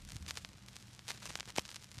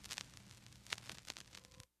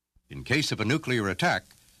In case of a nuclear attack,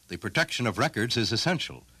 the protection of records is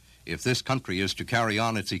essential if this country is to carry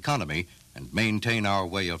on its economy and maintain our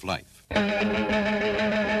way of life.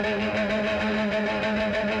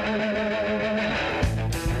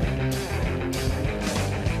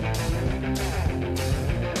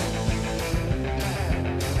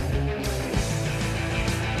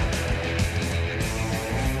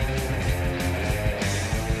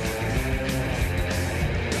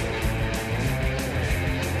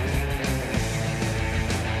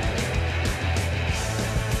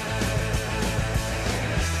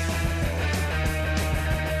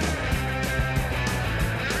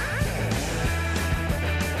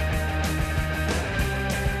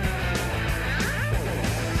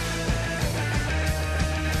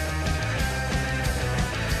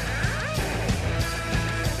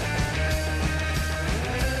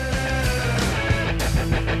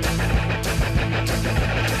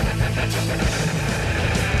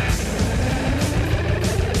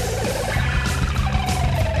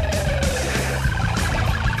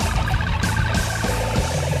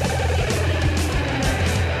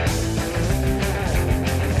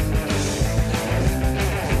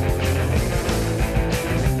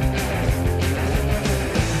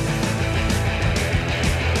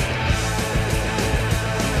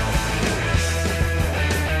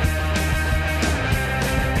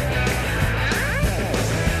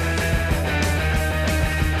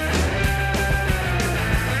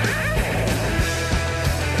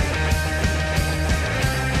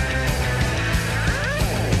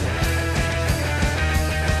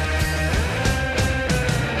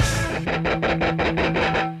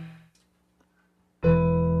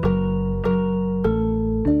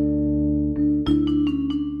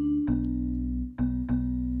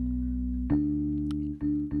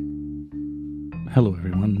 Hello,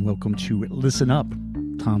 everyone. Welcome to Listen Up.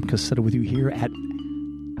 Tom Cassetta with you here at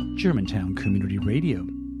Germantown Community Radio,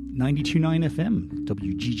 92.9 FM,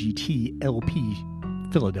 WGGT LP,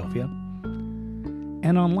 Philadelphia,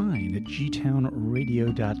 and online at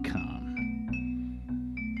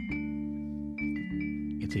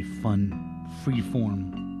gtownradio.com. It's a fun,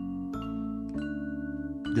 free-form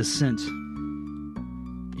descent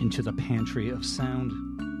into the pantry of sound.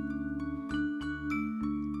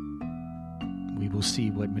 We will see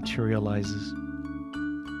what materializes.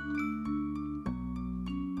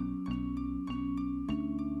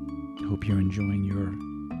 Hope you're enjoying your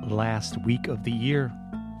last week of the year.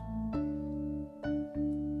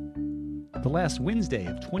 The last Wednesday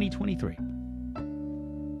of 2023.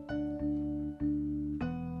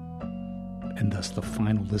 And thus the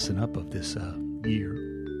final listen up of this year.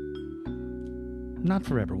 Not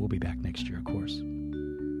forever. We'll be back next year, of course.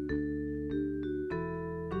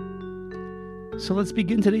 So let's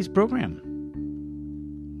begin today's program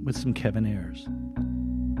with some Kevin Ayers.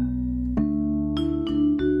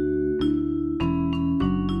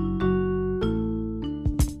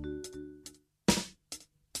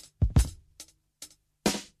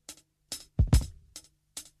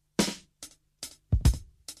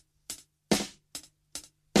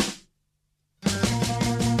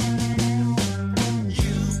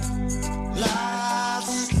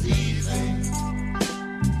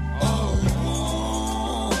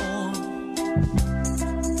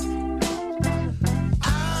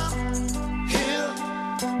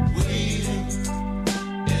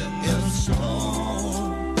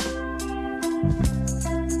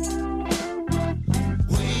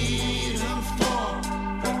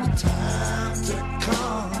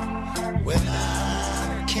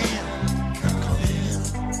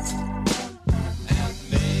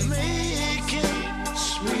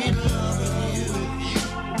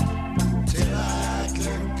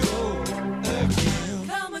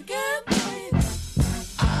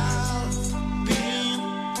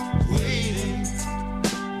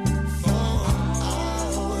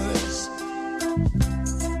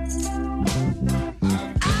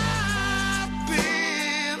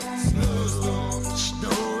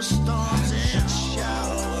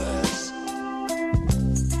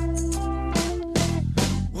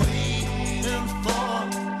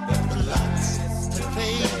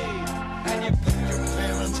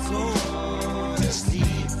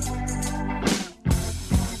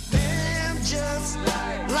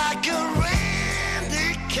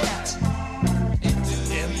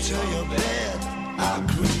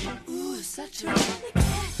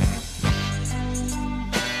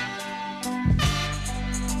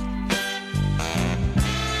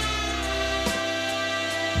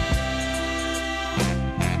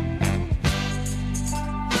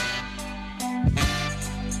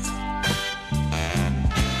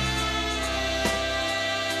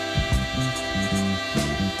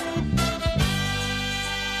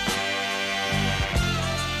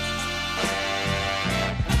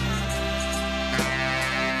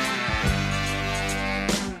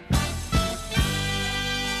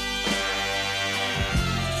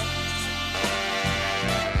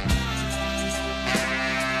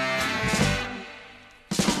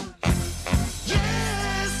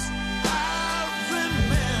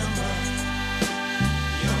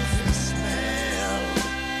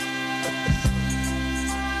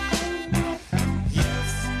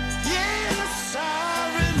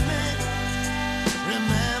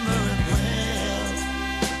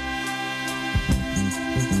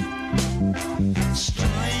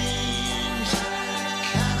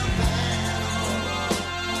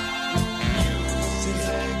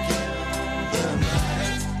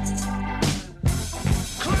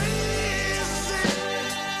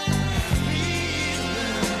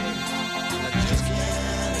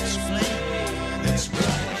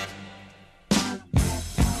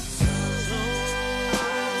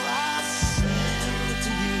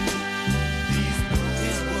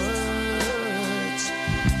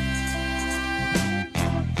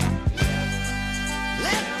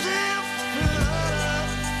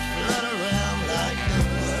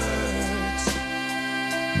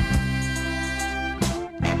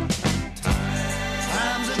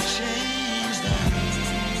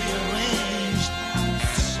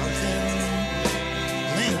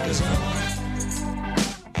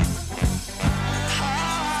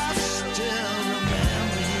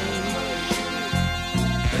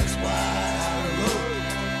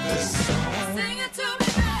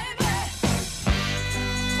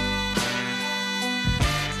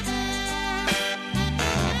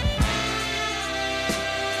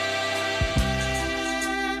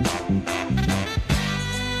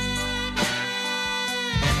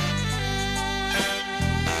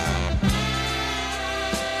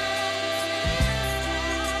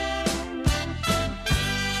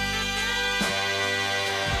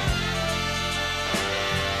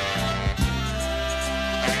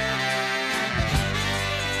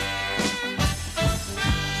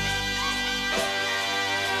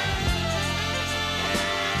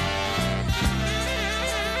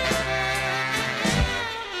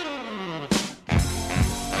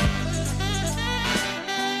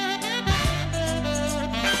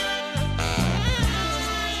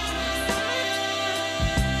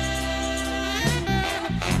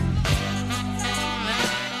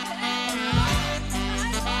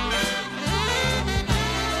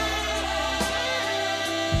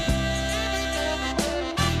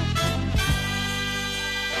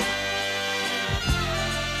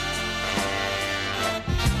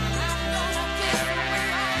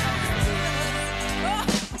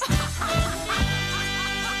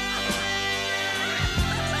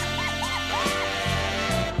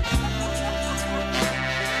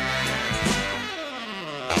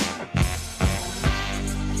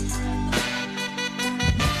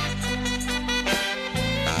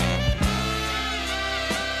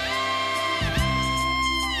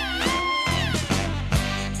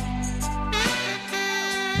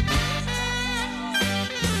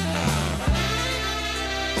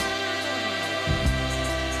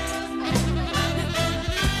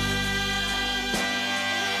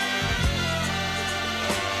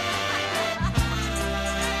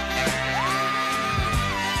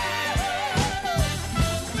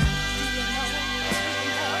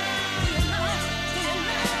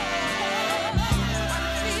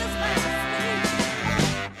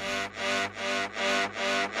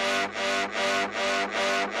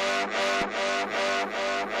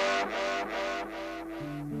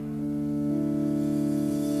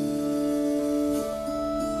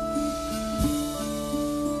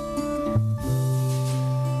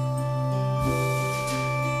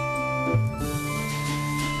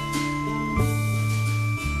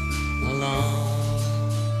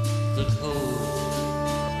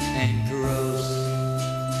 and gross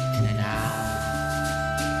canal.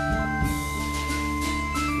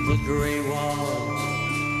 The grey wall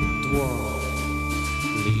dwarf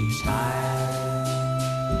leaves high,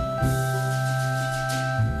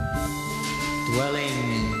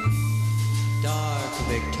 dwelling dark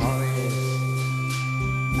victorious,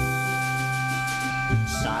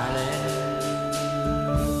 silent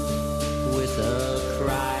with a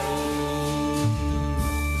cry.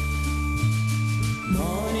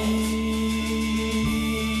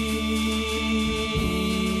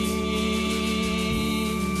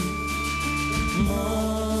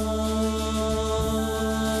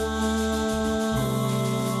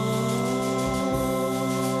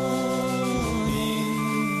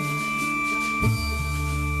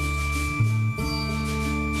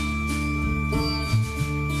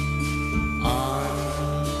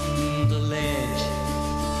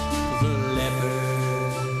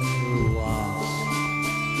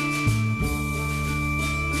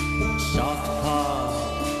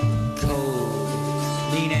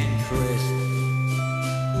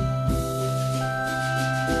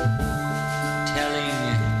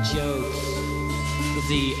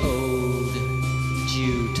 The old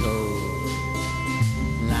Jew told,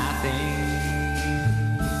 laughing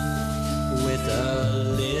with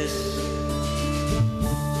a lisp.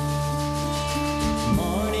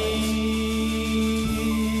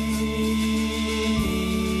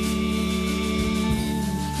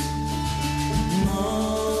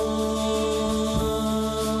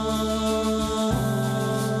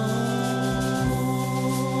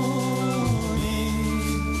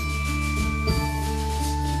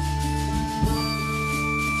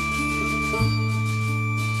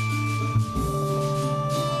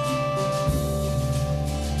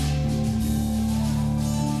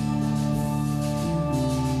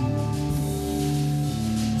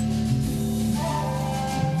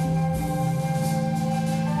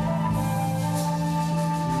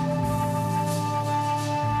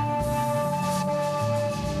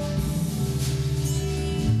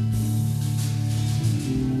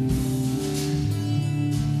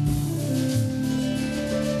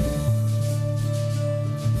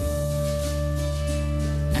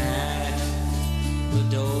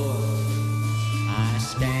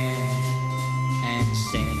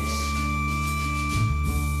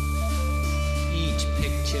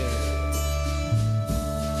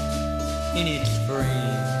 In its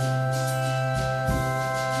frame,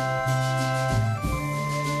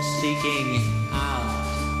 seeking out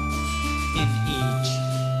in each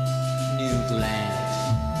new glance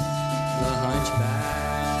the hunchback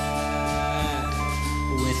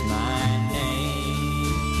with my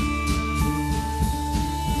name.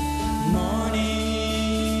 Morning.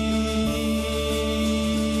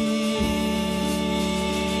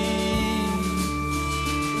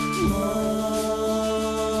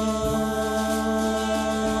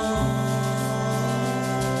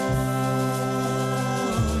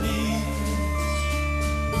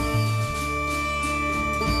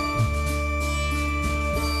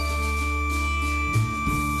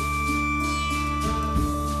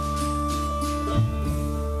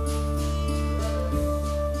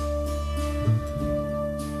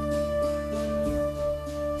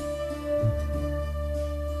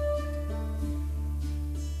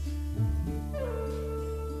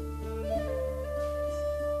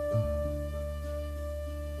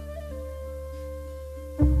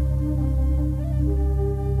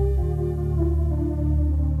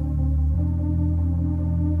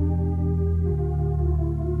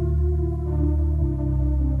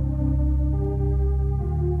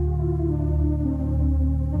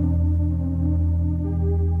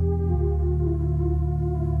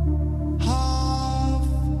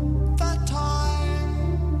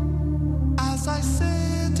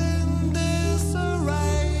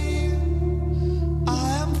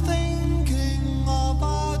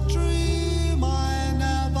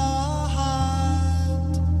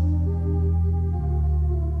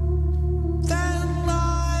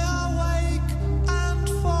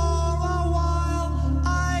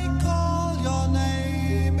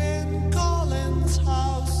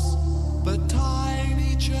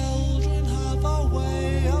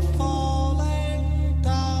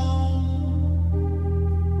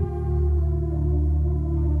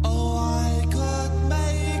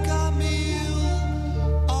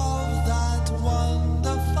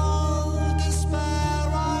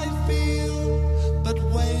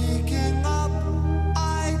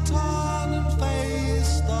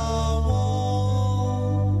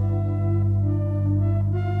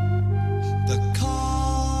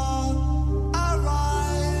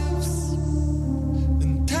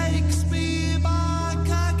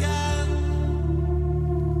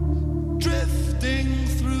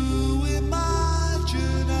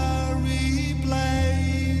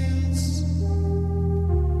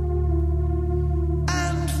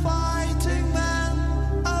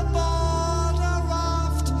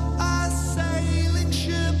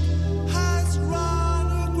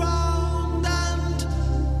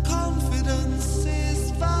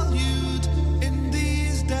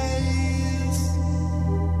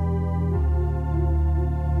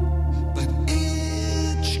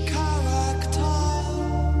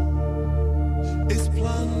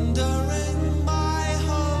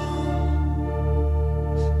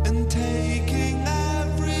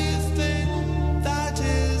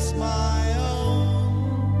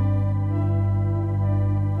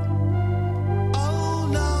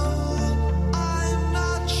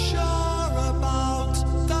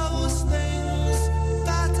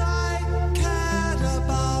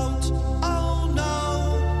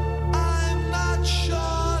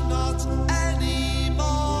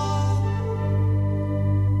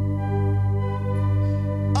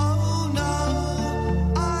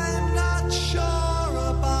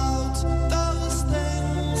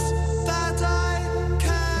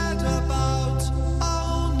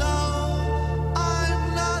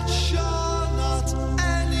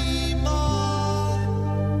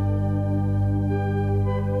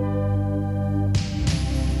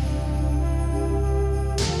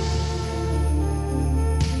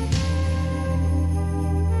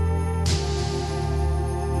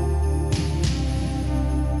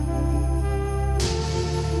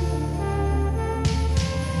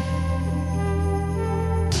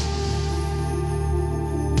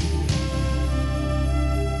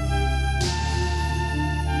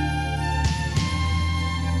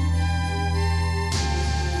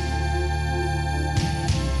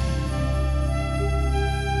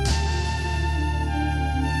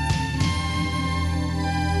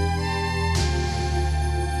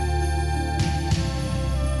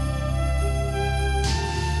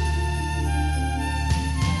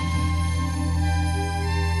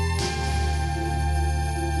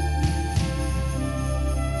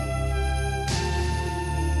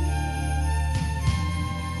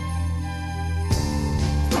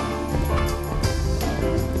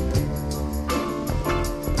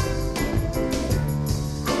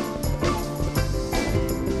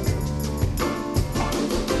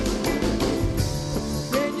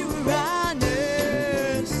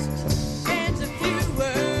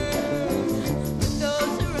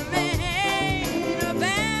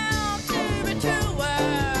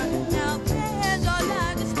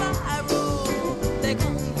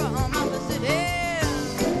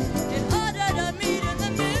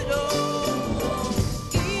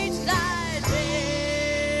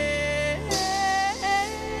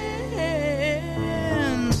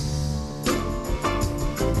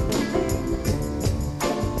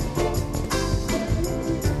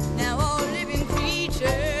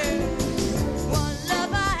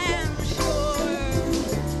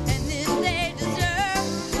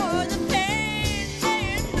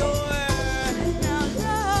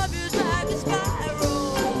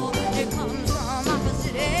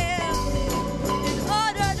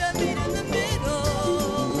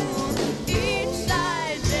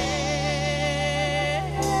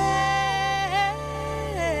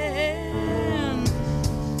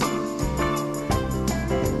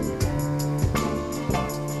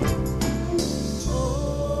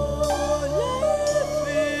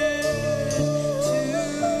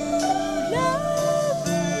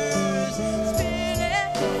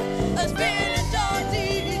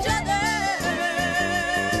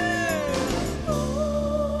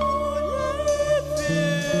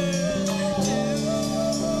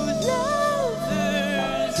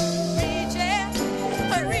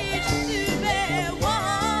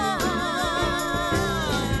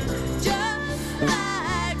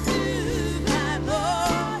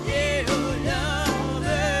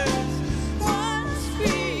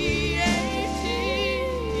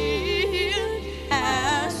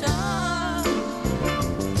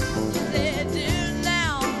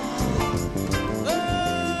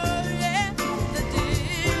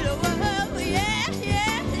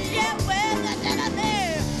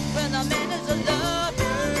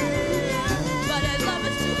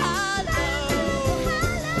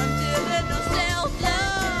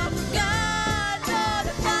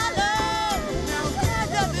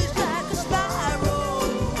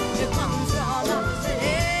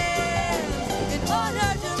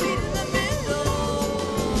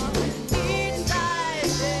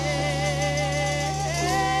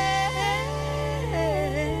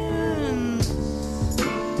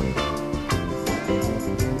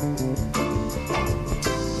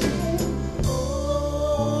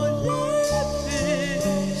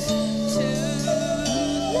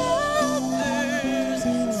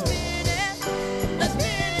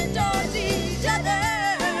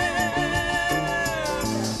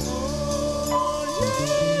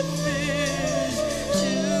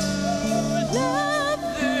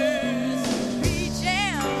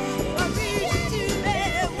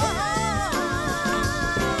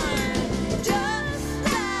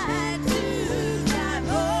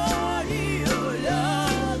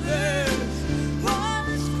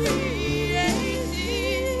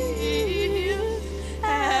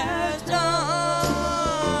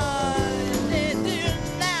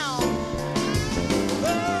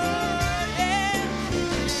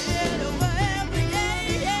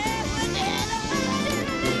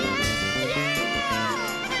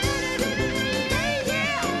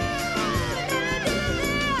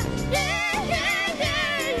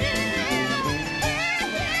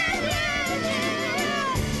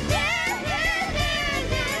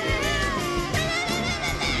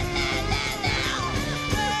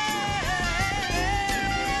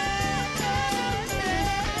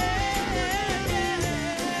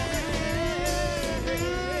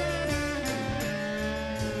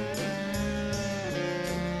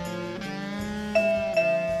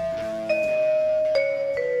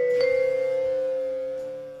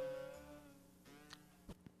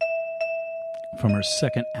 from her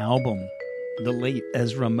second album, the late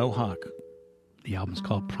Ezra Mohawk. The album's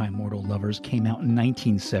called Primordial Lovers, came out in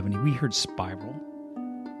 1970. We heard Spiral,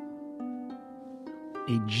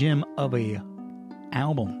 a gem of a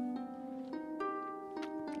album,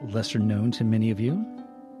 lesser known to many of you.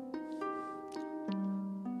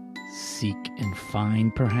 Seek and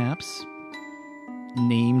find, perhaps.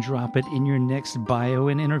 Name drop it in your next bio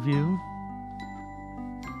and interview.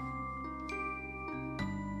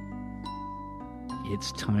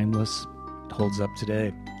 It's timeless. It holds up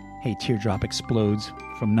today. Hey, Teardrop Explodes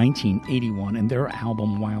from 1981 and their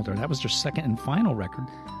album Wilder. That was their second and final record.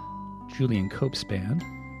 Julian Cope's band.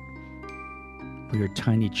 We are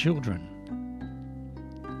Tiny Children.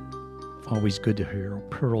 Always good to hear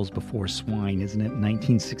Pearls Before Swine, isn't it?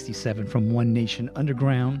 1967 from One Nation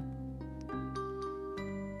Underground.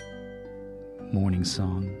 Morning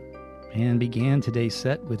Song. And began today's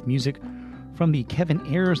set with music from the Kevin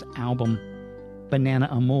Ayers album Banana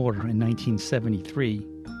Amor in 1973.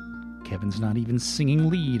 Kevin's not even singing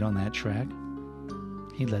lead on that track.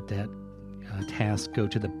 He let that task go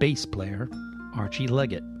to the bass player, Archie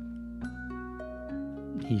Leggett.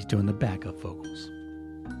 He's doing the backup vocals.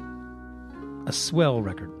 A swell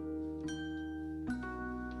record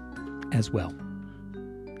as well.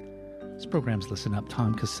 This program's Listen Up.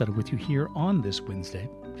 Tom Cassetta with you here on this Wednesday,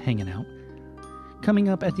 hanging out. Coming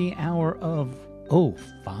up at the hour of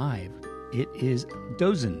 5, it is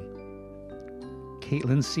Dozen,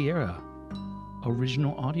 Caitlin Sierra,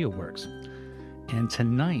 Original Audio Works. And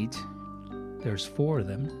tonight, there's 4 of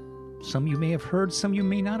them. Some you may have heard, some you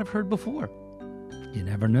may not have heard before. You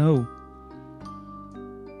never know.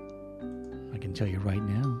 I can tell you right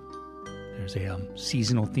now, there's a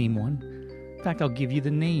seasonal theme one. In fact, I'll give you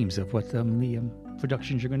the names of what the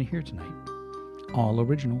productions you're going to hear tonight. All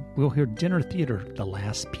original. We'll hear Dinner Theater, The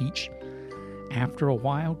Last Peach, After a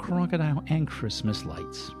While, Crocodile, and Christmas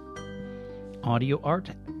Lights. Audio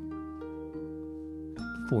art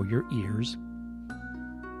for your ears.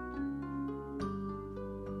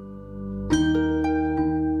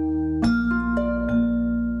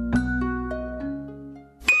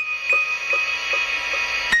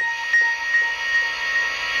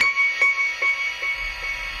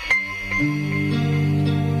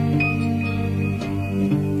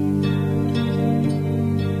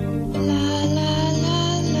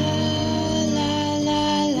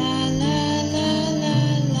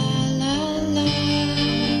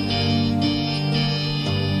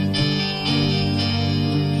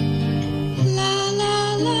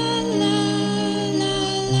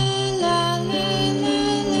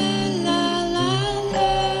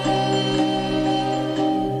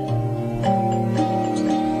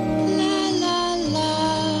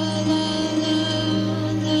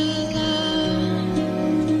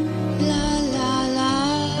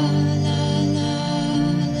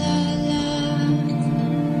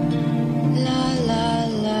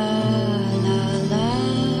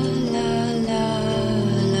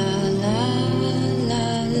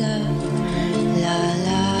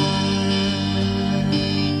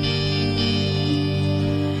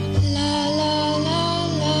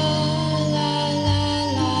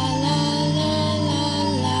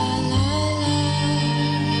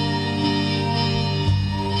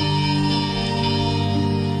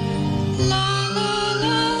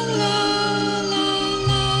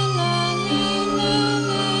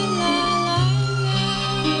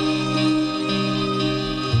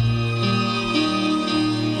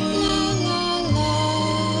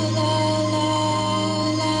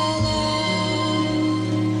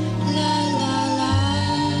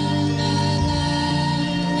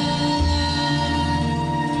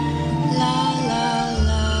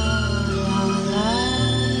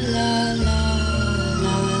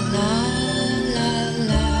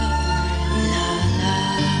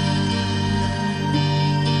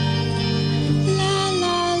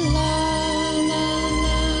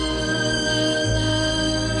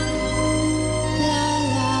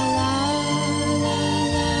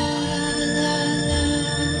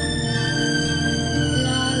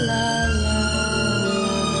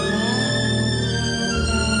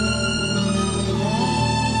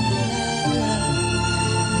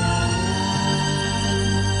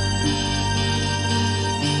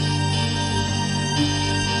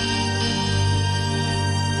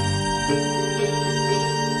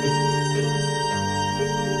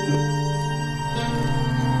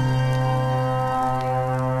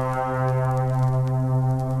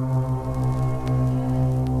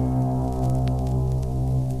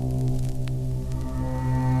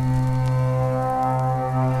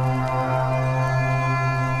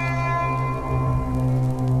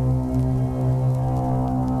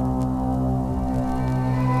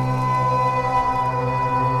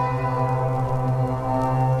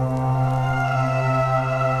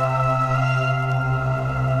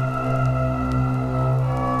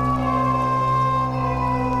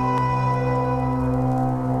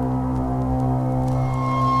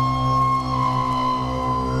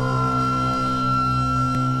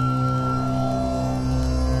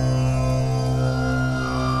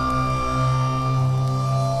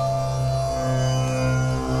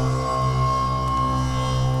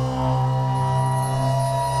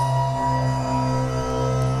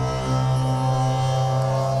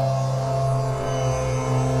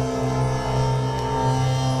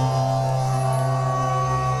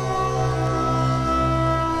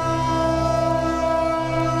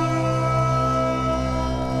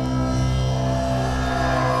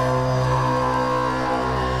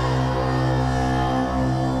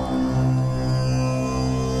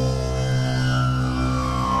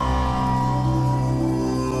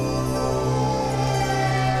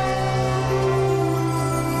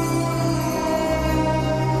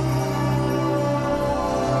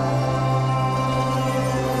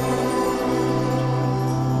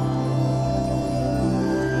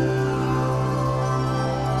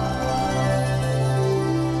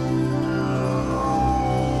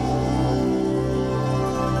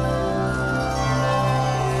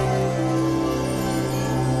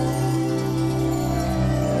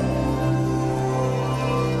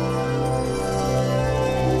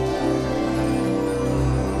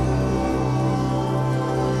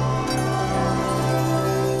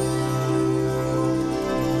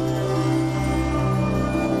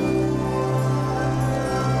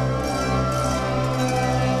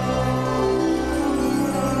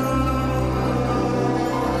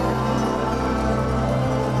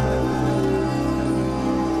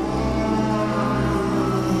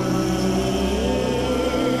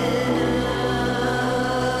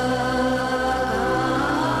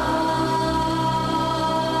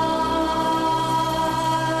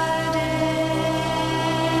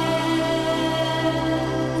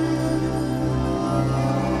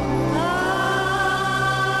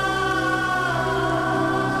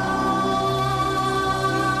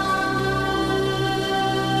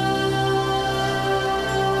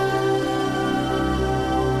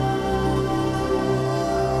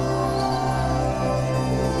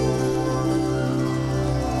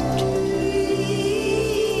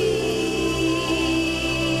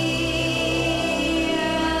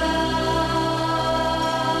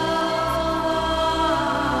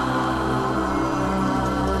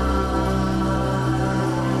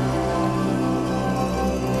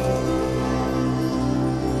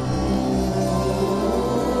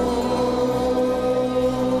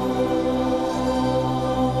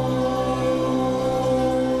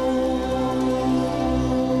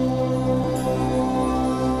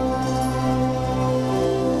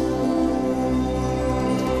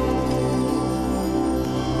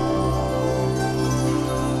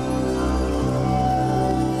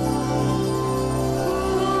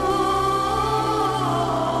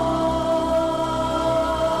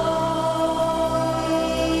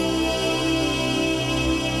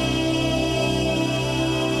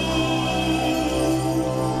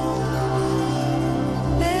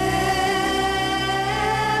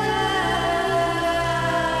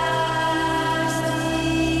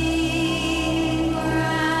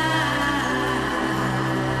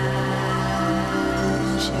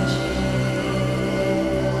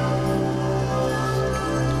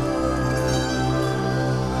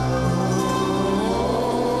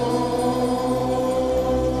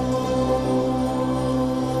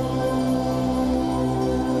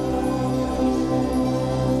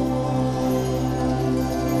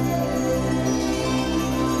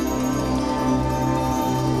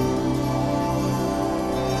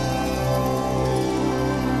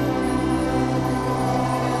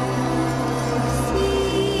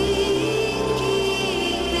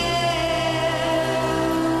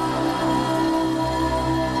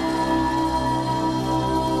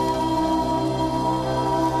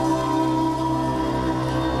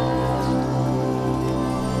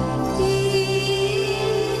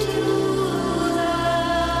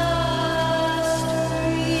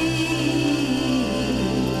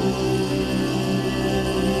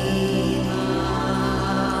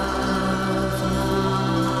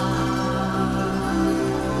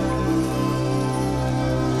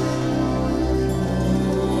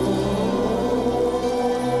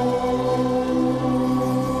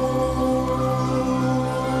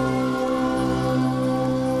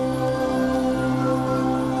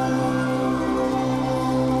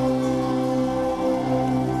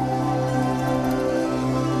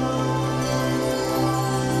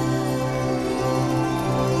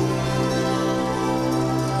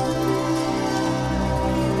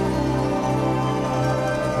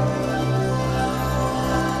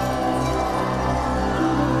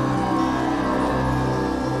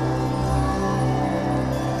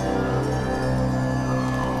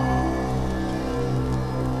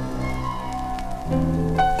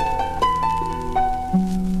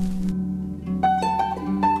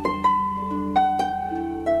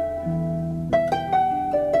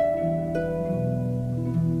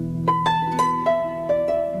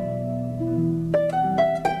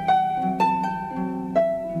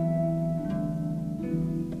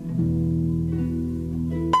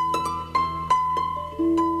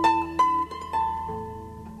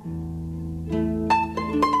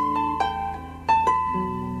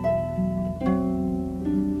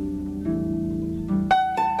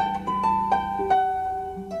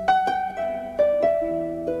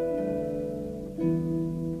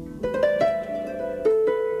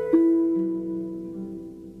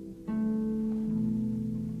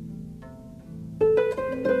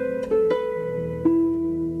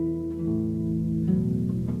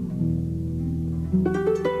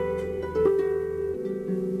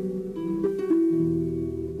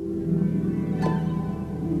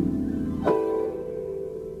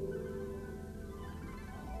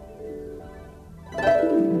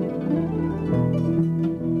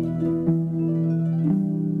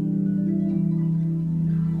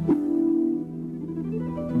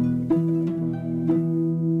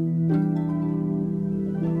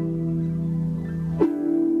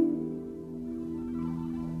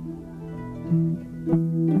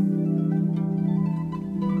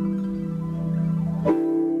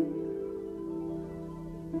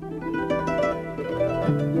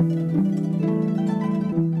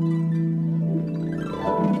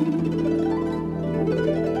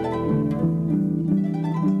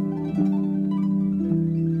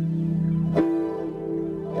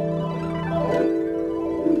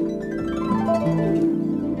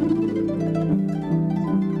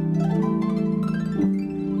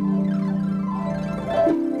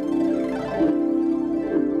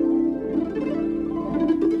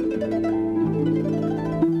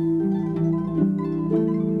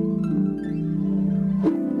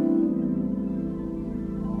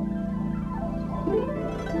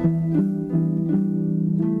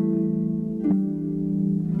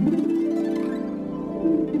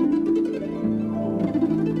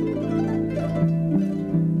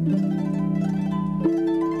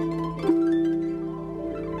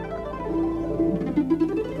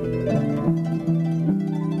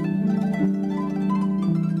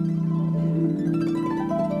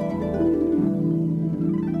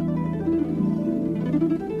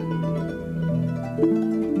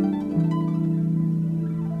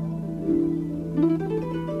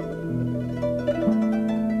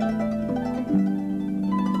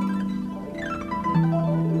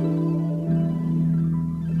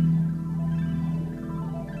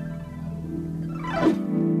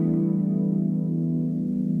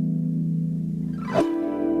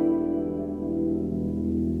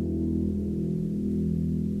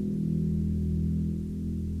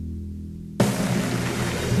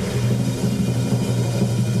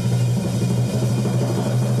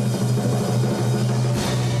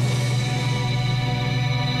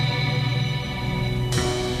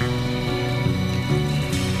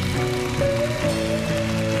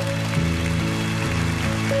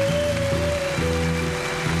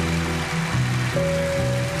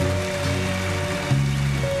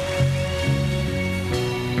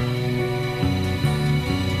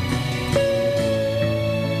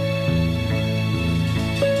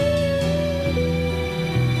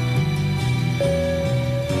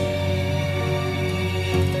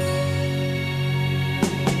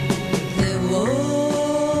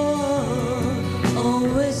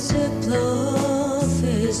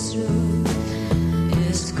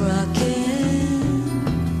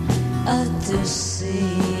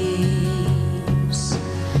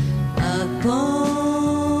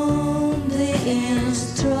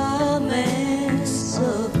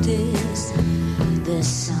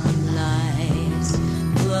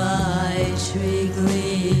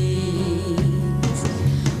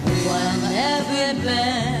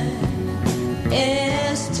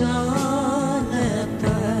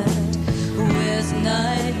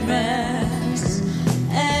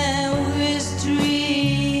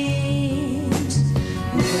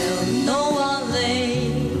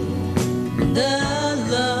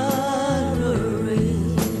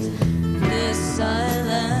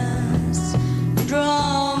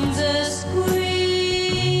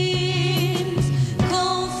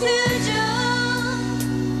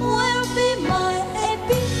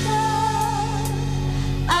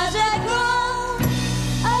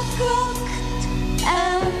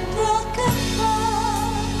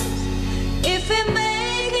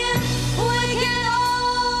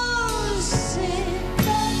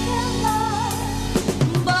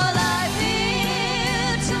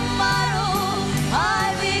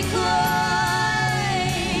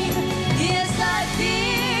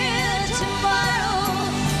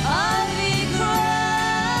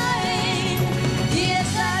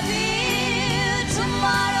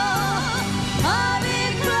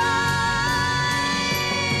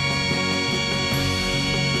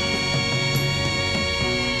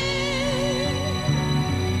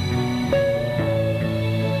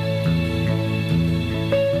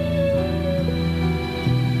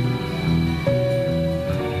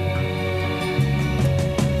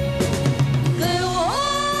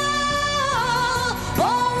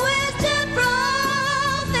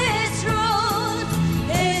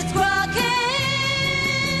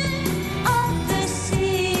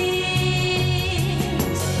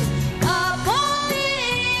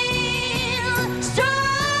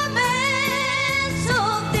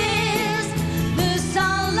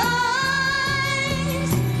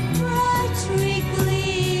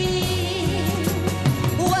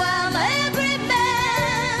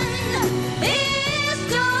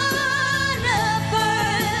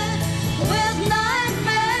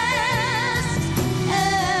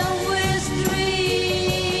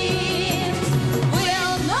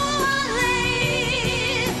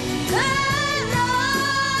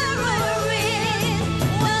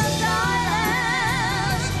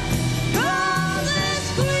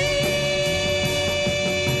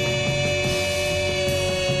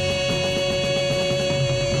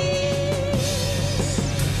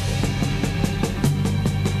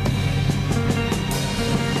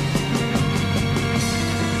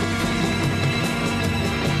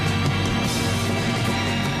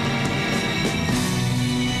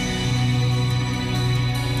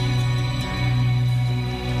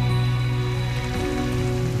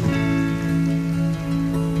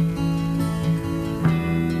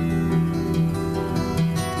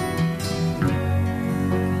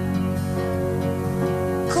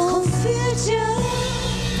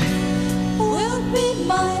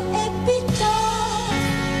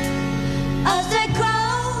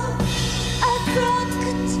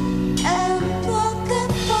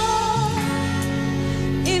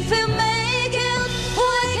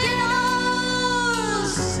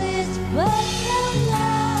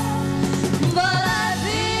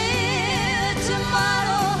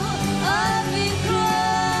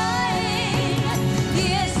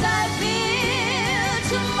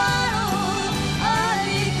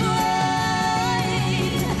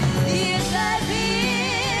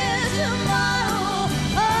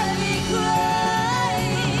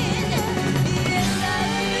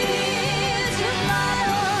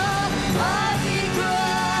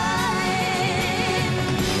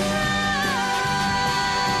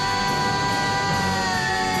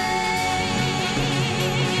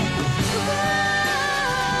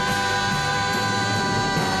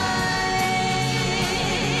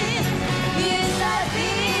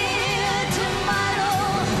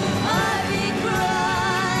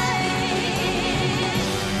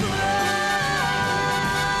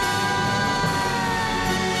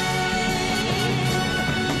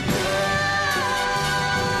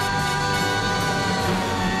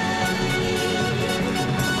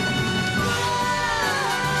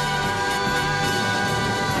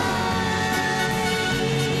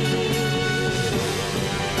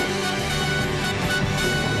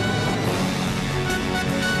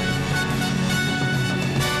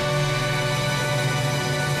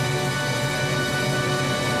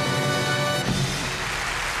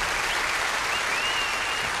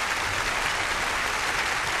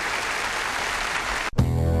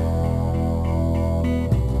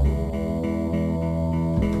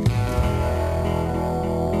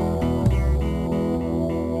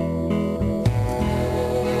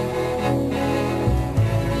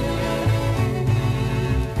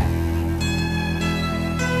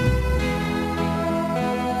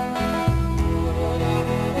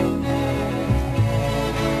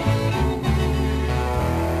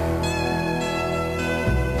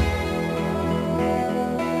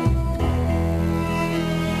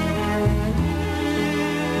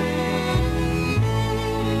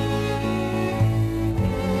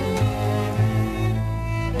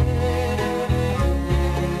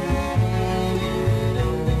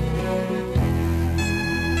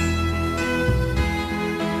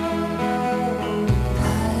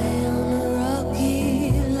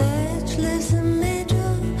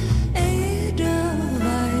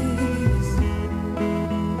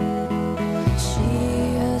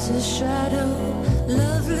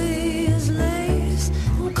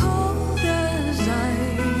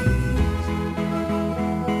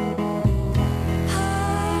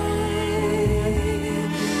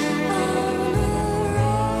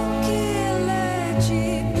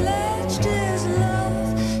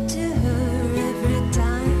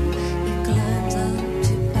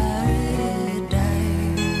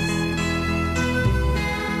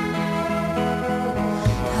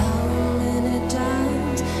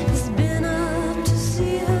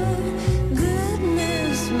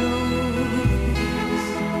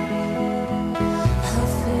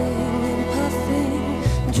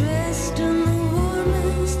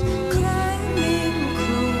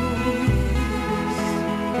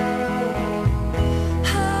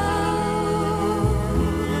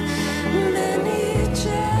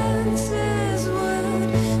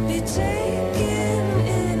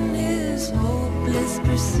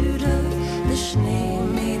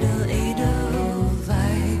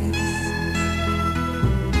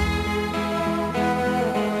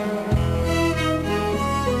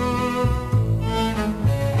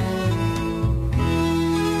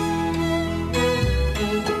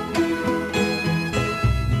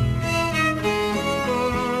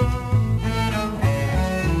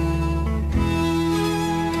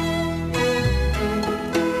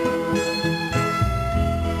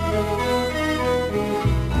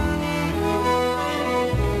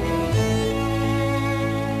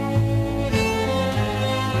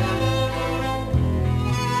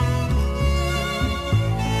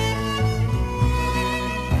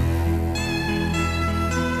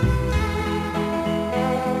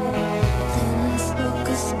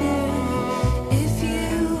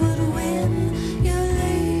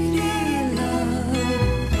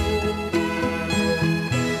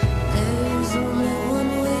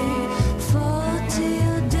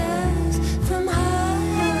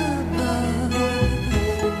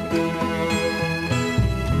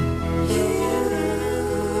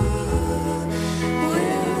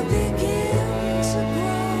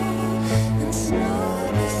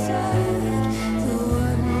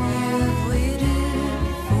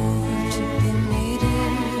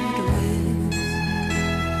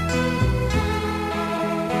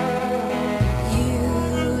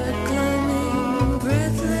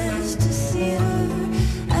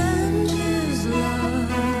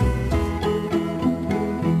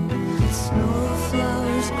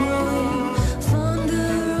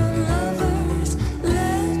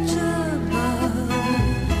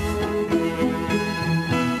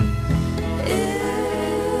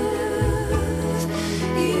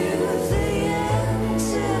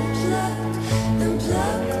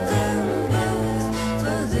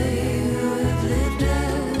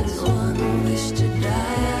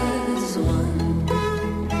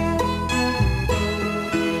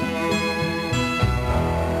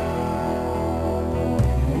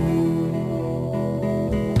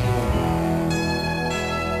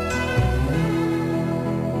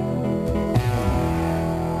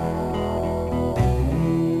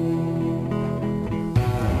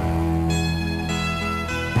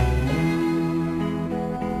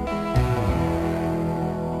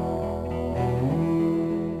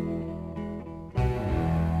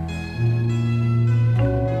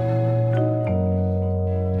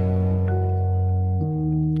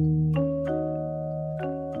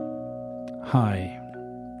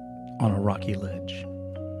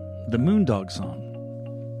 the Moondog song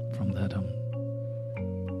from that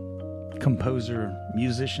composer,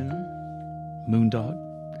 musician, Moondog.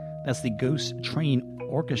 That's the Ghost Train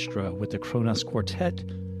Orchestra with the Kronos Quartet,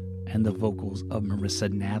 and the vocals of Marissa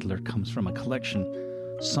Nadler. Comes from a collection,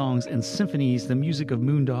 Songs and Symphonies, the Music of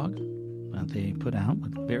Moondog, that they put out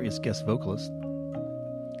with various guest vocalists.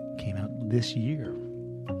 Came out this year.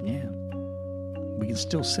 Yeah, we can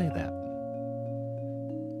still say that.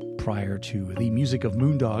 Prior to the Music of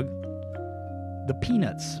Moondog, the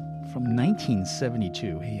Peanuts from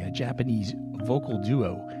 1972, a Japanese vocal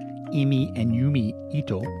duo, Imi and Yumi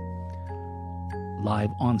Ito,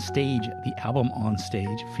 live on stage, the album On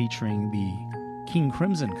Stage, featuring the King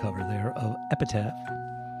Crimson cover there of Epitaph,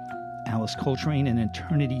 Alice Coltrane and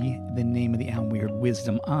Eternity, the name of the album Weird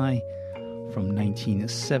Wisdom Eye, from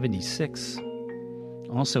 1976.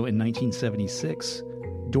 Also in 1976,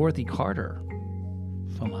 Dorothy Carter,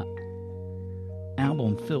 from an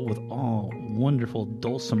album filled with all wonderful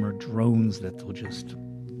dulcimer drones that will just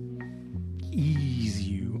ease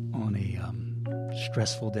you on a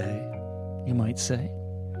stressful day, you might say.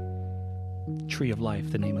 Tree of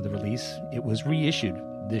Life, the name of the release. It was reissued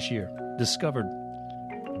this year, discovered,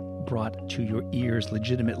 brought to your ears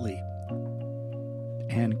legitimately.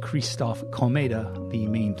 And Christophe Comeda, the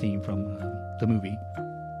main theme from the movie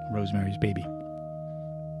Rosemary's Baby.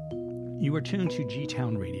 You are tuned to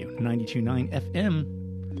G-Town Radio, 92.9 FM.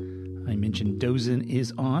 I mentioned Dozin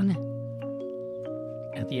is on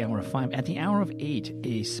at the hour of 5. At the hour of 8,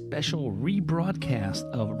 a special rebroadcast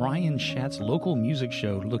of Ryan Schatz's local music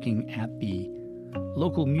show, looking at the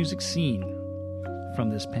local music scene from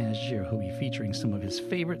this past year. He'll be featuring some of his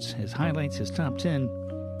favorites, his highlights, his top 10,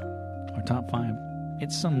 or top 5.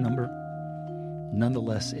 It's some number.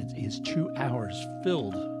 Nonetheless, it is 2 hours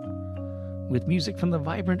filled with music from the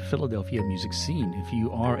vibrant Philadelphia music scene. If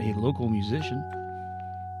you are a local musician,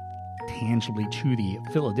 tangibly to the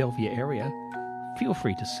Philadelphia area, feel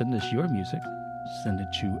free to send us your music. Send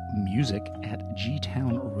it to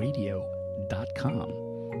music@gtownradio.com.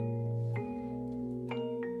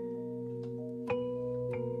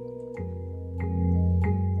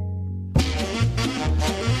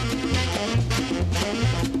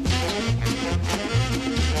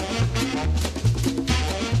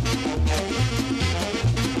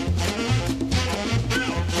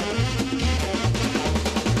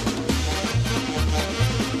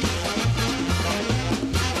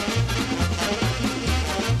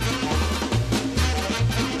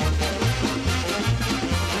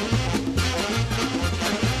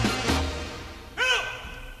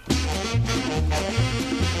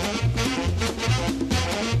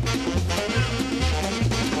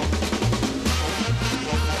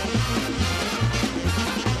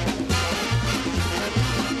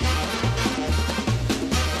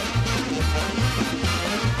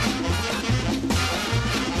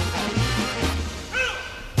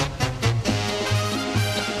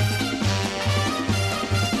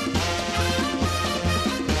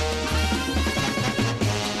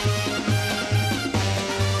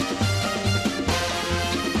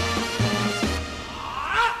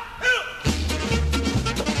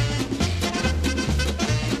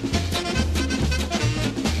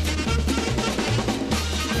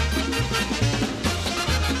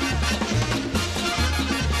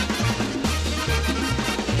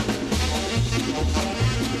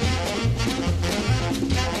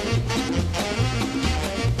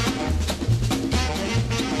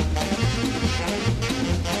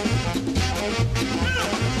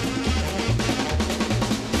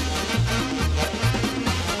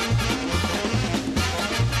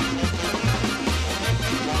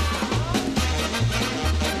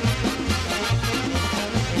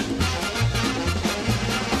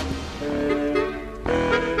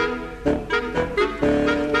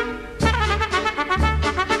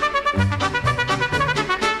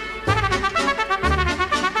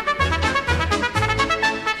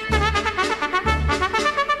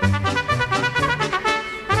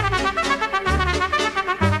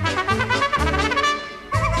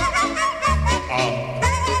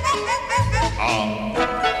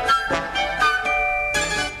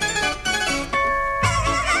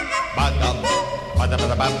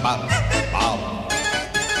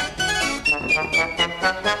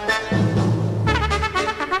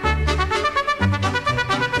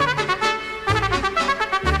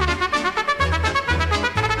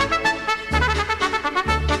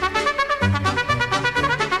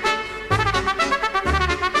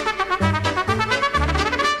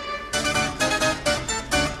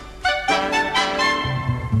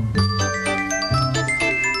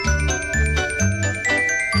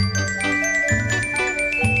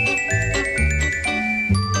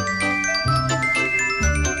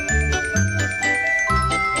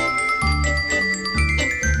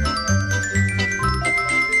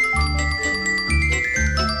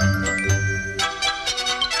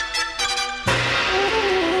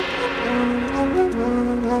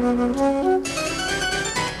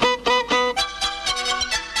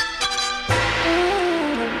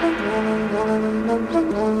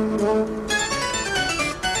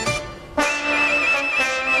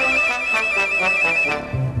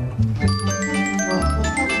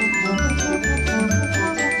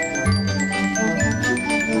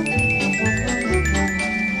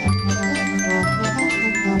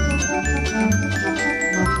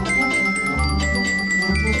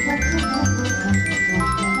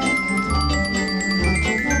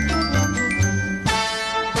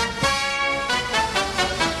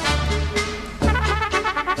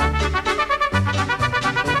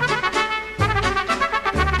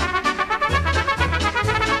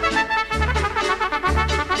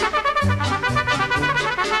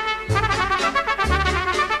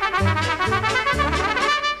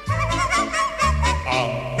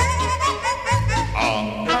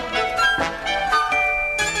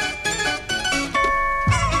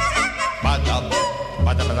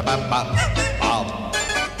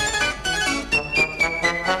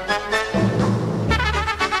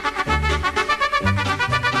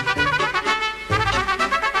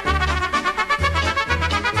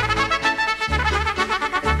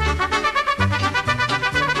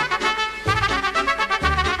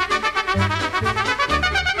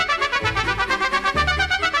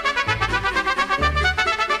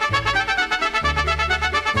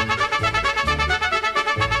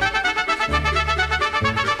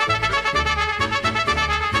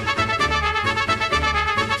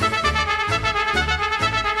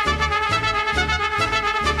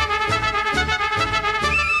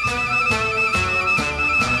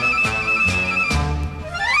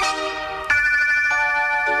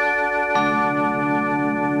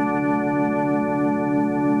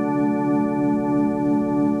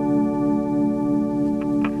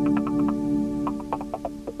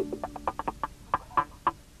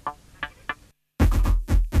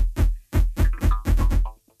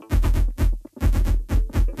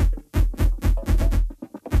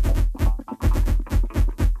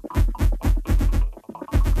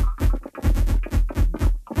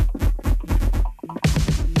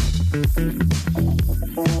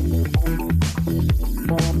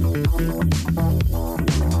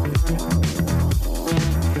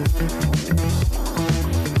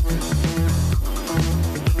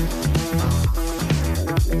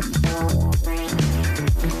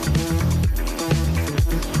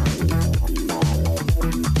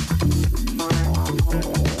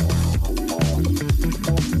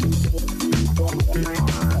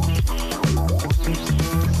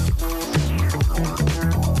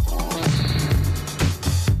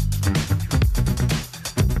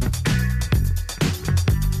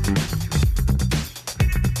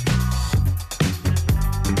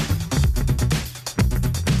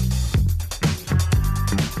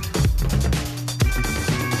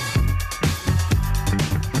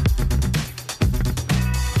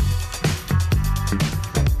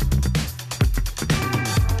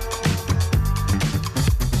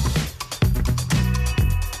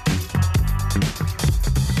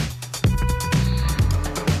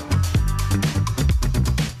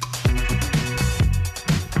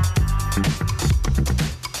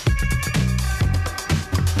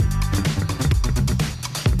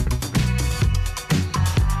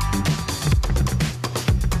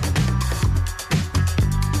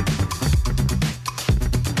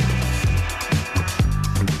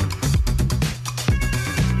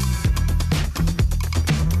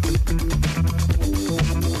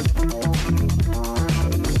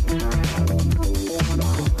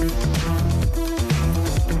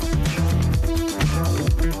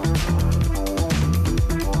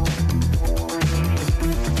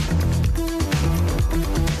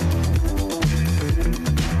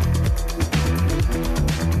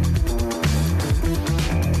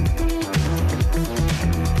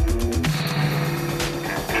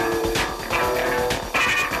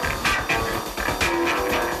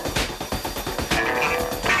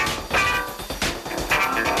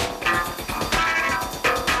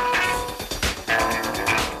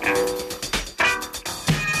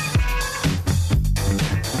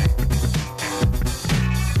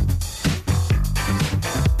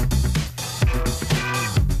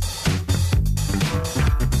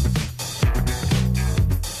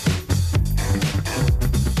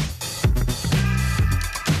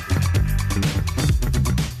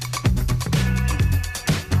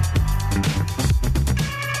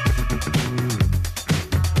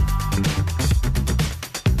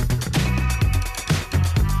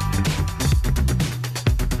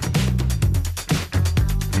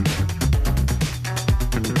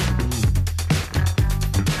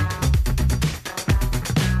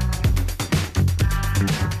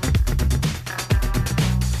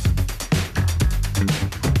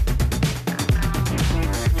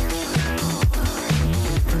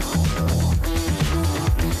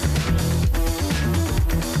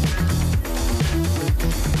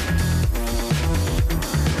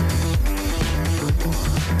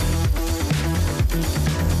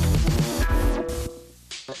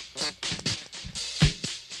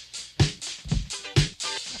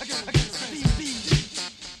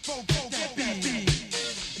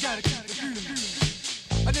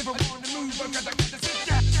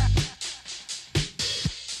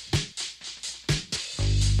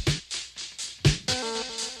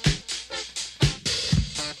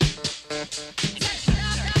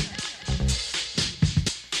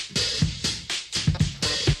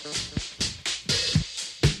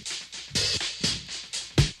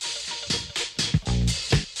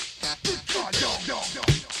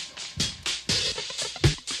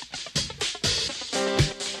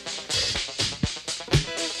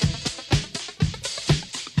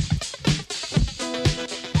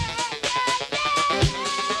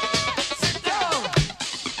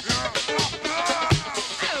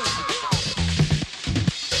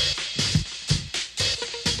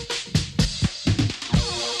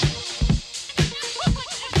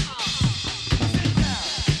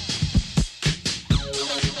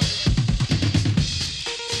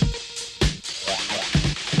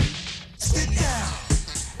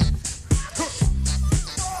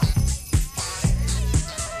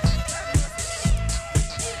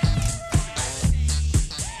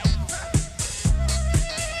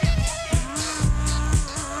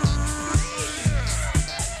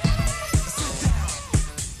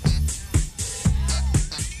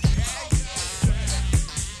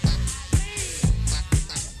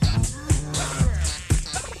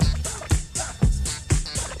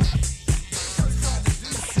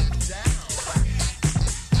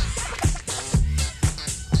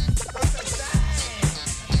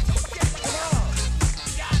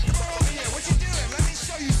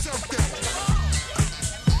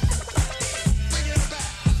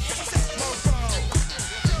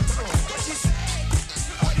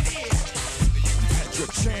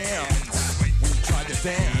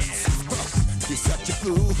 dance. You're such a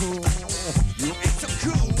fool. You ain't so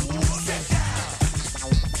cool. Sit down.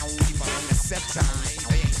 Keep on the set time.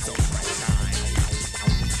 They ain't so right time.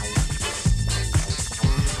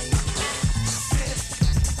 Sit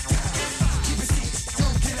down. Keep a seat.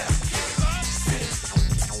 Don't get up. Sit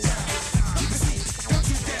down. Keep a seat. Don't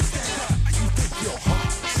you dare stand up. You think you're hot?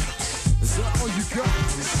 Is that all you got?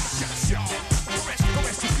 Shut your go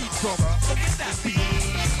rest your feet, brother. Forget that beat.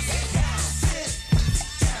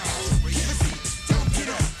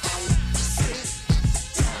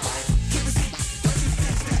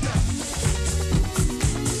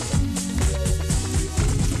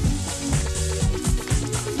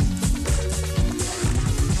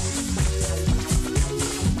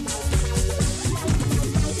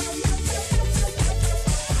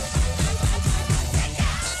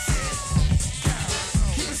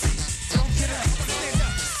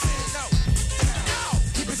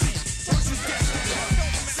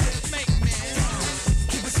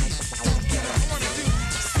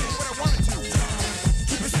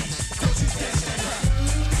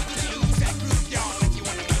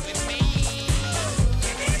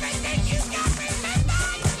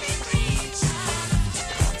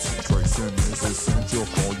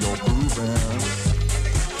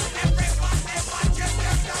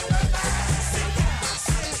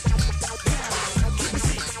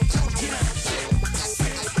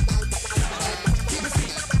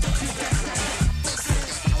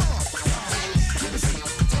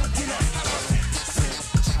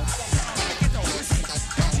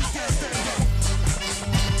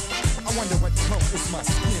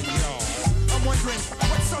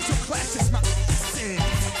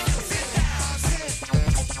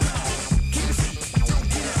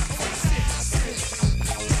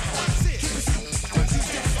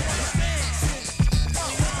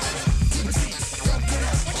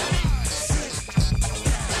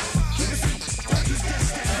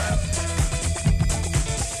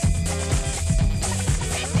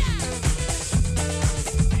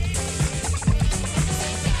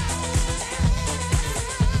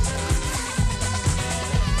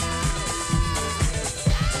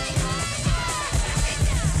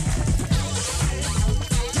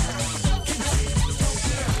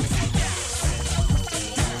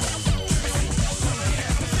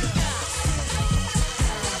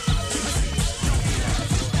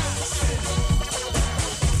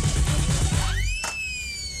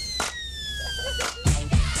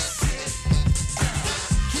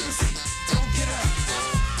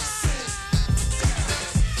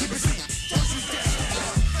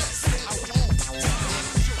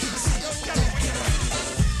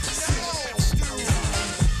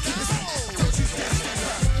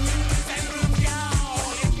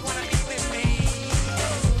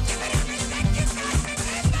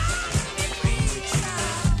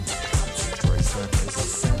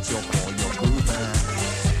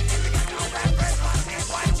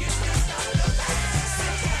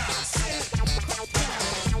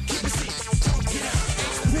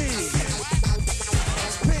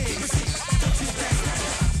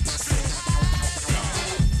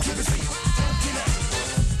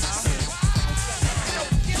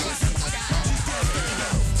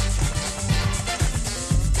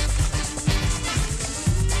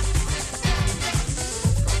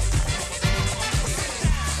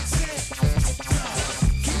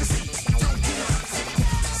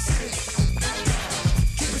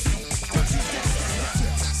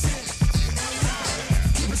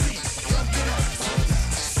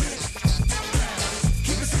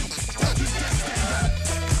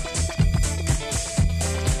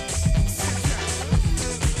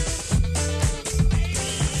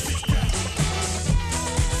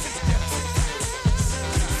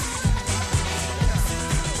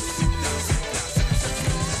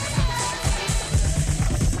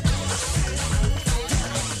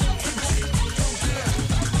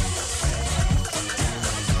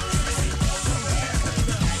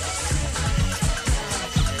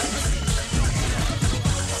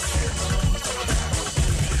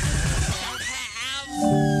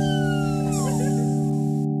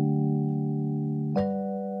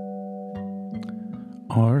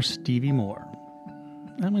 Stevie Moore.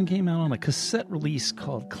 That one came out on a cassette release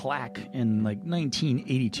called Clack in like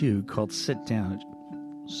 1982 called Sit Down.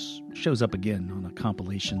 It shows up again on a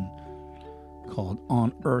compilation called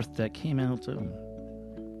On Earth that came out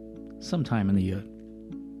sometime in the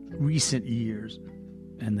recent years,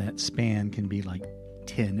 and that span can be like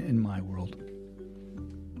 10 in my world.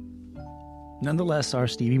 Nonetheless, our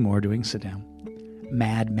Stevie Moore doing Sit Down.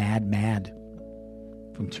 Mad, Mad, Mad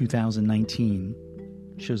from 2019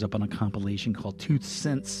 shows up on a compilation called Tooth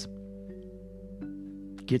Sense.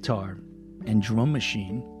 guitar and drum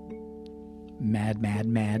machine, Mad, Mad,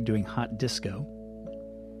 Mad, doing hot disco,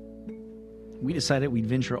 we decided we'd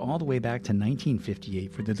venture all the way back to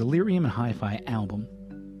 1958 for the Delirium and Hi-Fi album.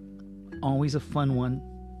 Always a fun one,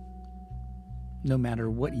 no matter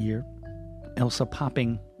what year. Elsa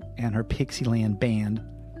Popping and her Pixieland band.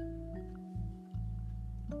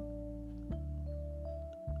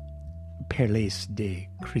 Perles de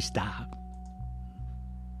Cristal.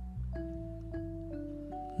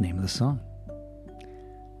 Name of the song.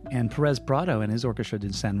 And Perez Prado and his orchestra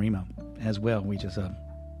did San Remo as well. We just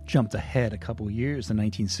jumped ahead a couple years to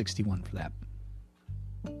 1961 for that.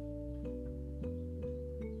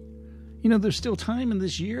 You know, there's still time in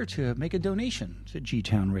this year to make a donation to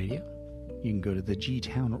G-Town Radio. You can go to the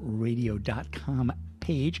gtownradio.com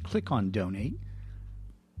page, click on donate.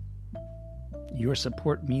 Your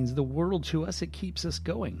support means the world to us. It keeps us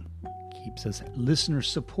going, keeps us listener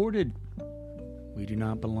supported. We do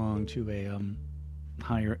not belong to a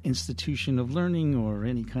higher institution of learning or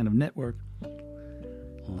any kind of network.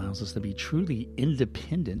 It allows us to be truly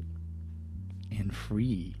independent and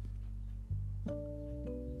free.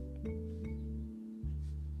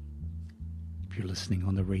 If you're listening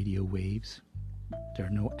on the radio waves, there are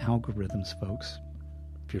no algorithms, folks.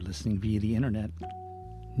 If you're listening via the internet,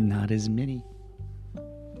 not as many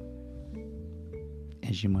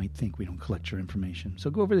as you might think. We don't collect your information. So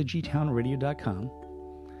go over to gtownradio.com,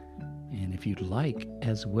 and if you'd like,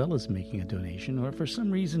 as well as making a donation, or for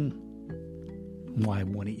some reason, why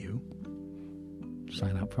wouldn't you?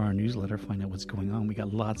 Sign up for our newsletter, find out what's going on. We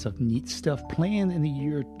got lots of neat stuff planned in the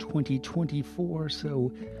year 2024,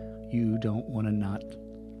 so you don't want to not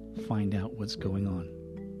find out what's going on.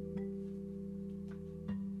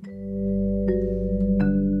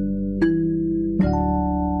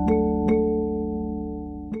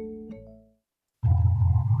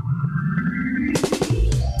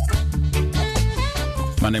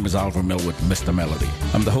 My name is Oliver Mill with Mr. Melody.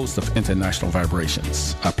 I'm the host of International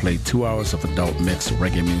Vibrations. I play 2 hours of adult mixed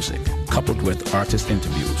reggae music, coupled with artist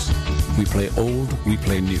interviews. We play old, we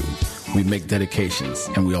play new. We make dedications,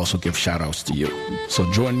 and we also give shout-outs to you. So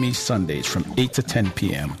join me Sundays from 8 to 10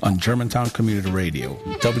 p.m. on Germantown Community Radio,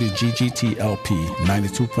 WGGT-LP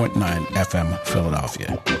 92.9 FM,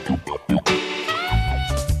 Philadelphia.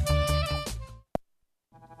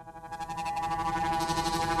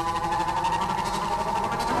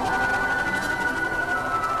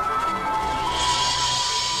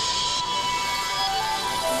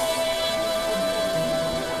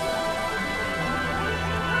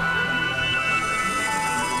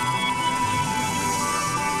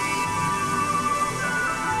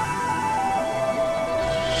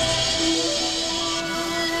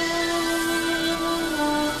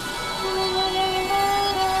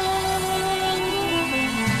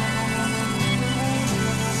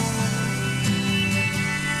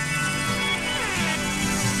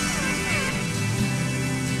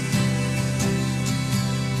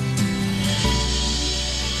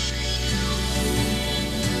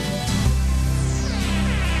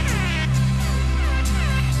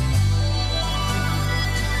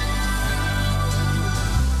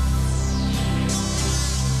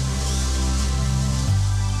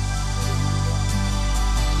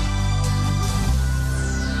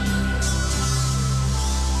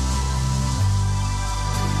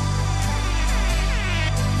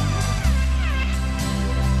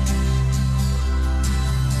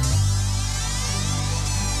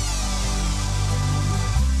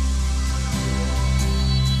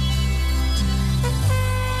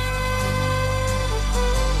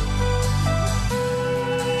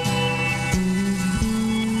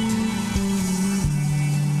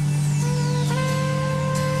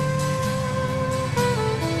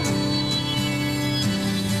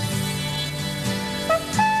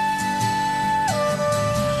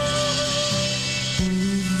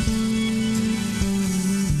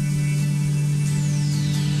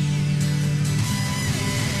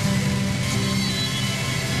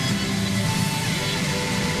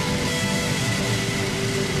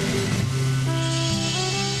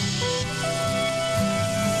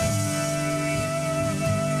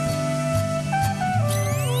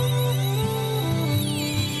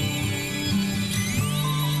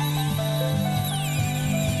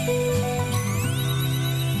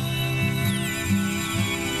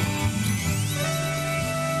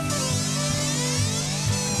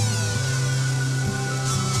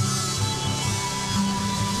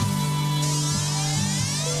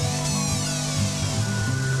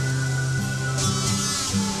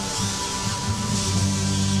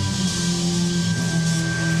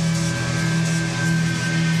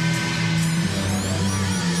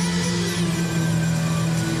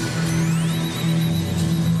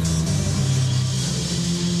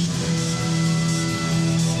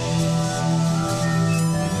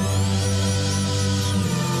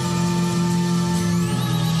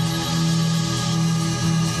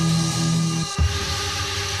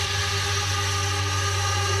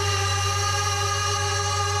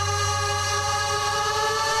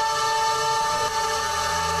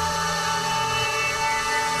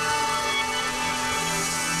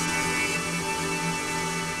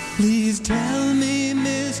 Please tell me,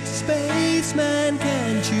 Mr. Spaceman,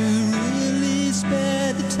 can't you really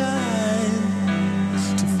spare the time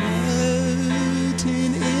to float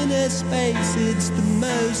in inner space? It's the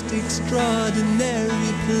most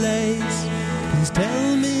extraordinary place. Please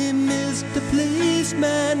tell me, Mr.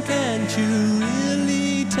 Policeman, can't you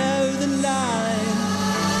really toe the line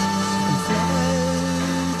and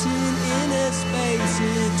float in inner space?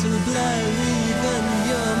 It'll blow even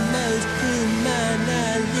your most criminally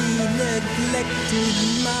neglected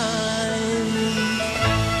mind.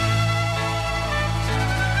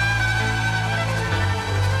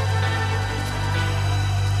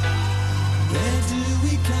 Where do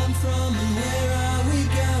we come from and where are we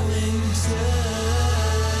going to?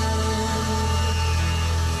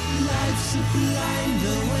 Life's a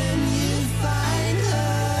blinder when you find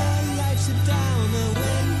her. Life's a downer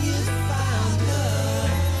when you found her.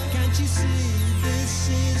 Can't you see this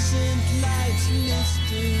isn't life's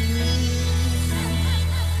mystery?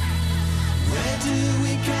 Where do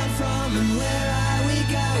we come from and where are we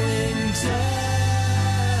going to?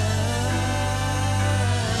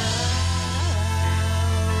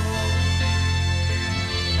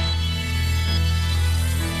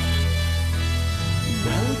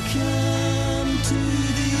 Welcome to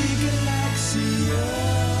the Galaxia.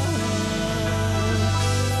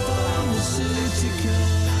 Pharmaceutical,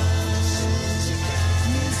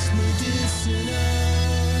 Miss Medicinal.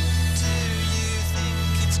 Do you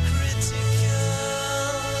think it's critical?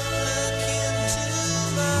 Look into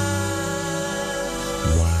my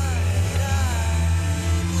wide-eyed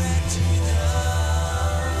retina.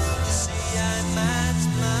 You see, I'm at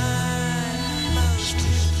my most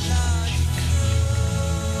illogical,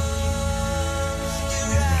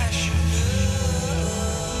 irrational,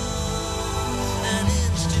 and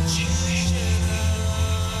institutional,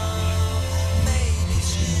 maybe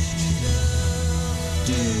fictional.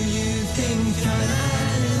 Do you think I'm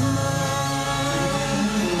animal,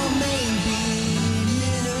 or maybe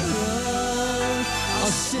mineral,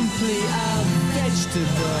 or simply a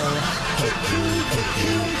vegetable?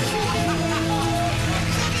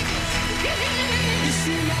 You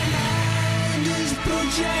see, my mind is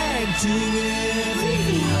projecting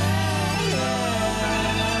everywhere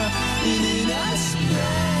in a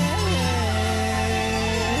space.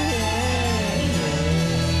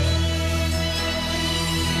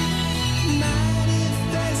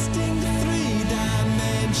 Manifesting three-dimensional,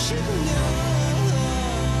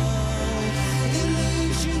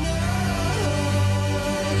 illusional,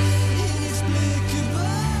 inexplicable.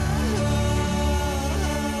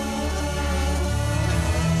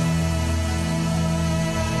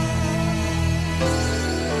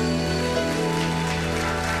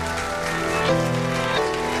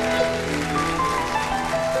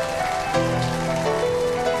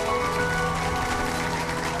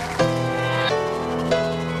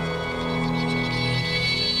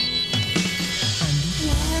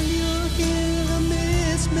 While you're here,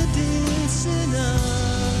 Miss Medicinal,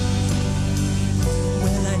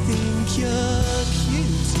 well, I think you're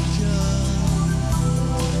cutical,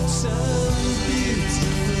 so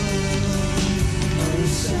beautiful, oh,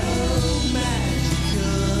 so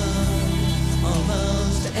magical,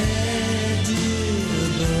 almost edible.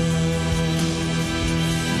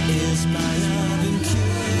 Is my love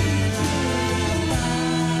incurable?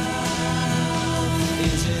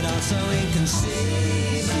 Is it also inconceivable?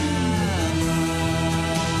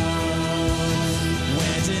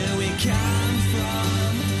 Where do we come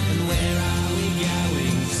from and where are we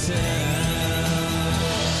going to?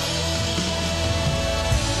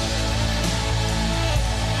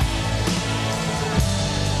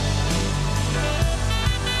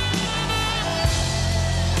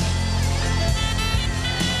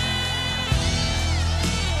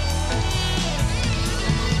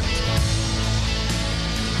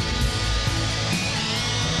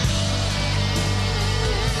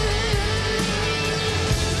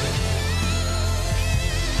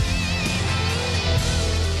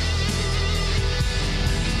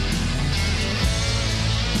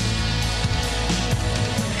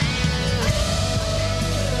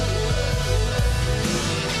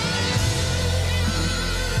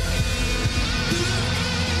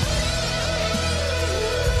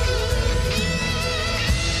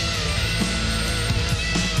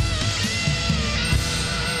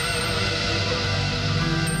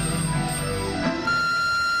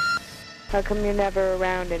 How come you're never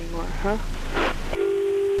around anymore, huh?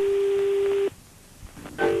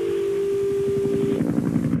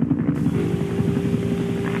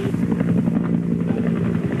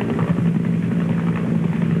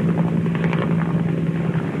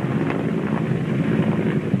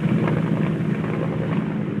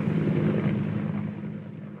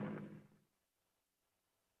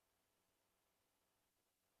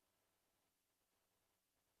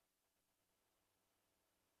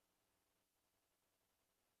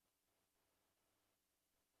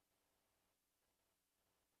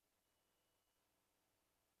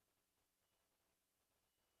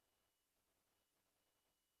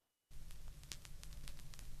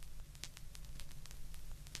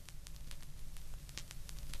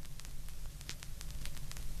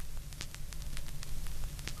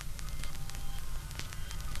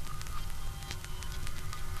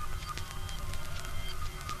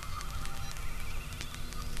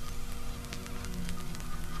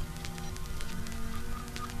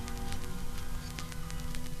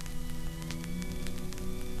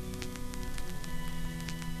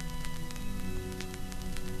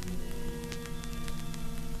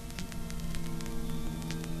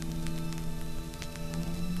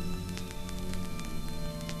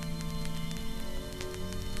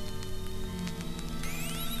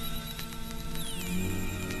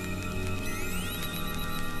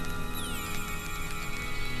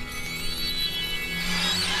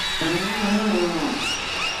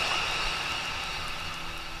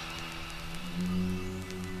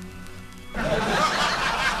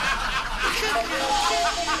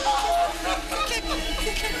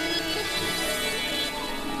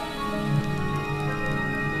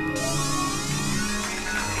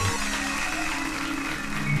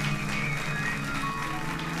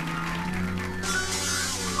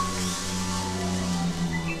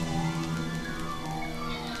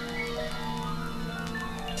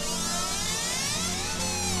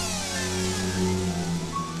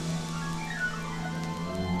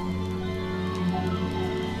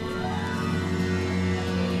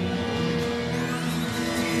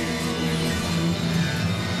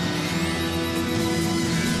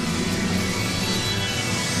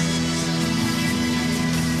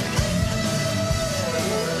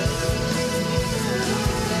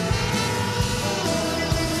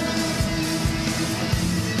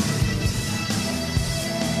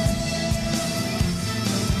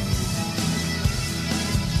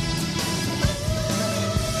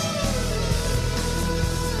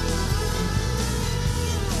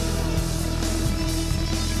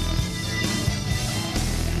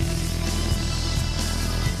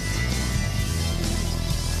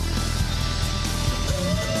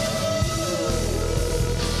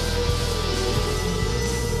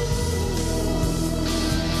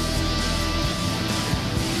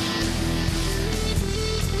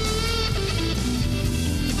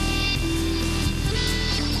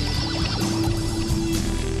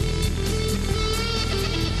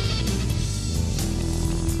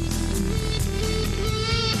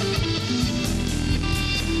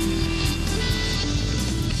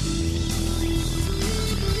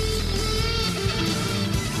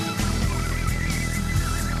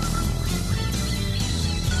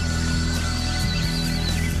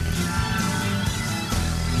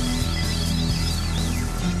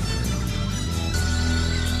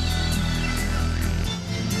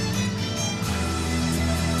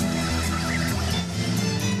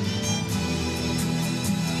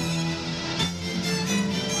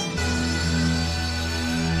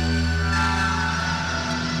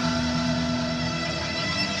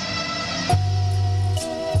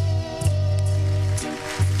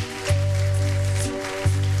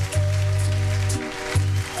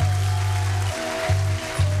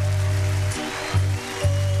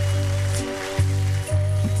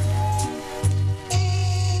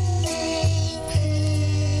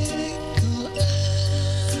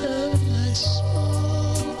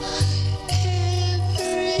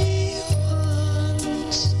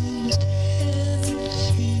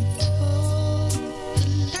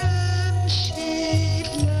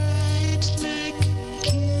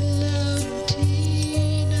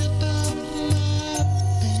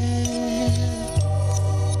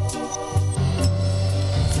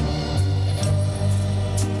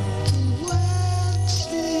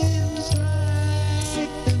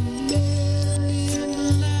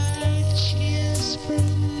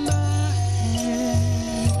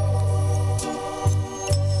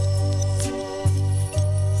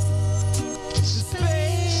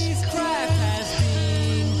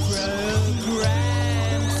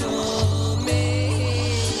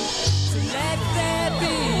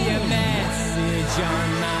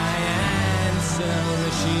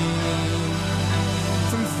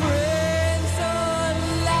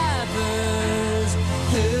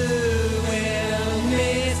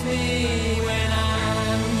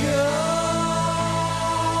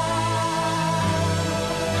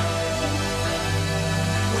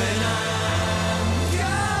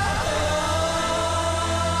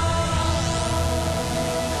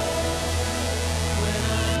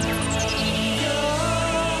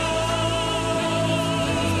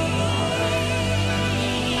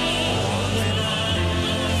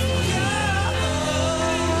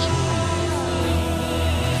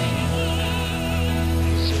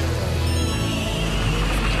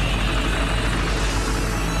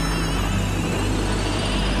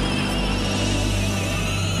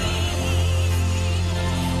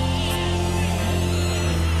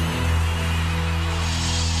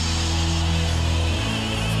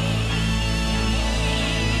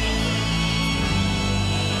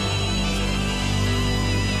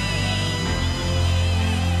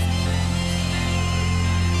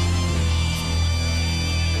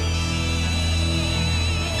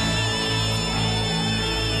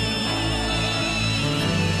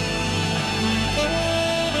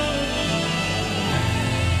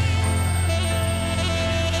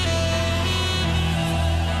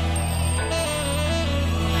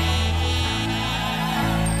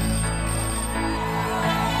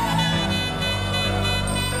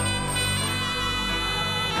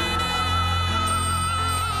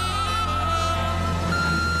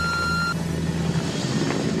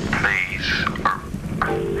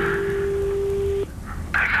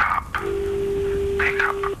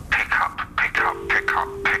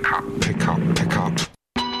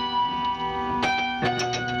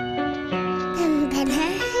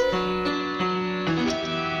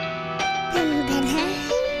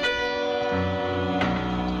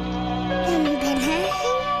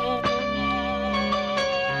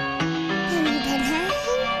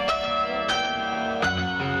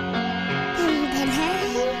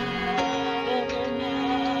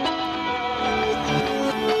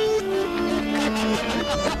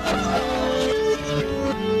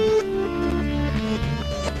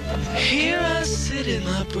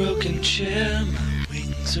 broken chair, my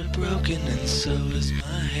wings are broken and so is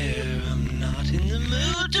my hair. I'm not in the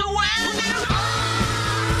mood to wear them.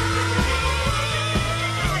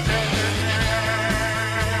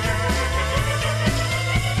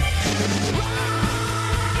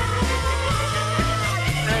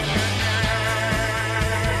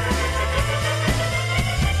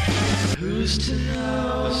 Who's to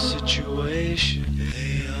know a situation?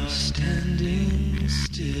 They are standing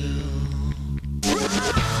still.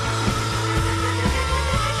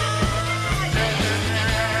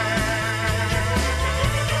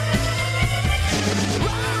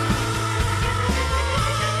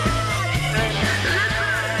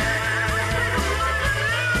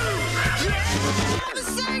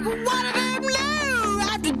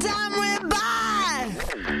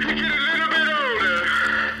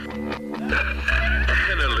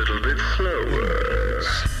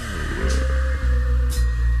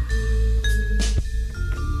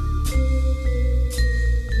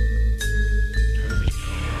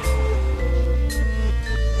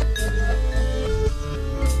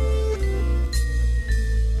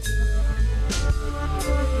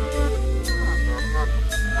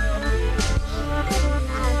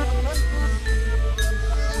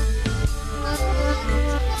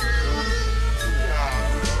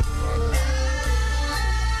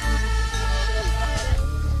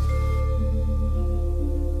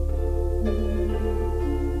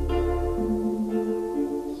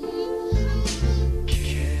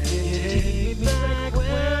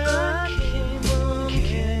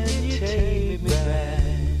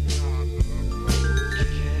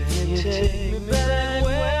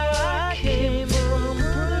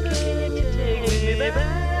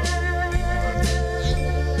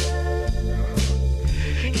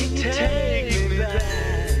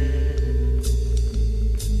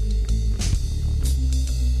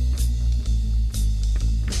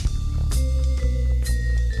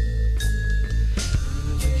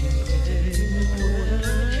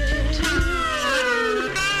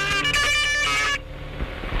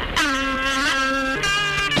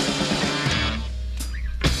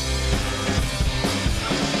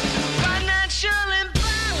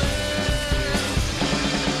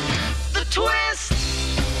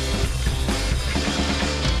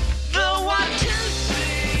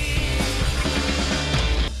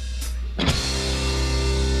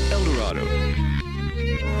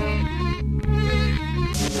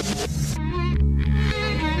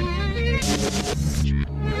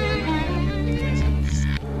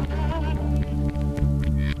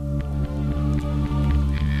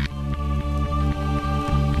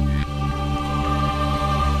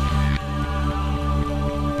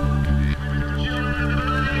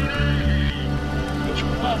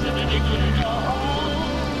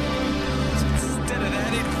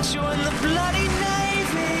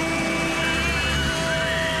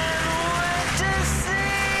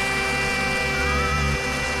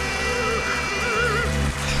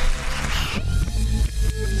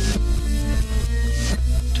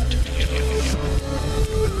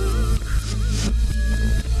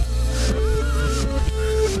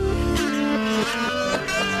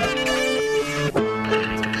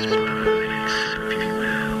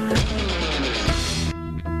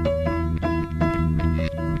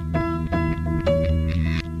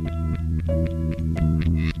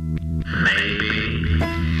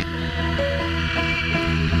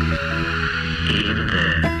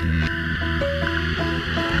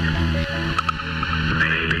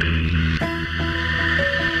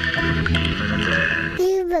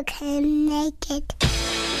 Can make it.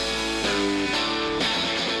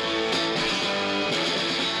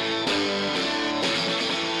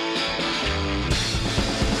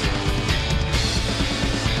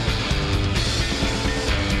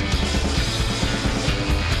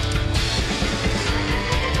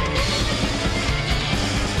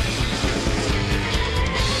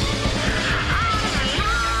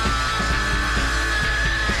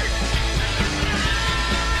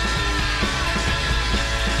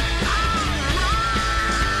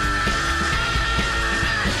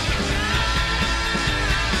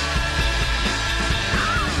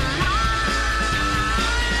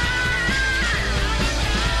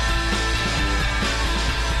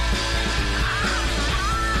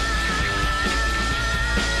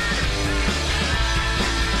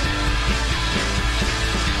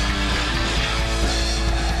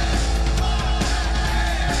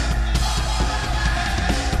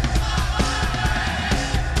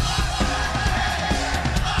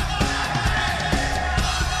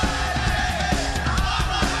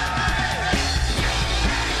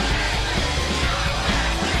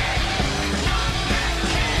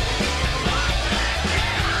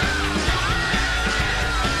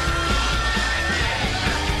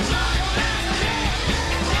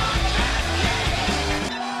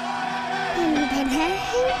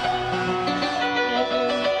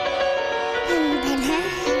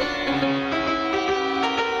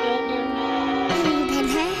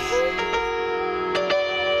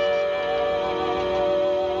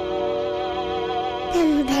 If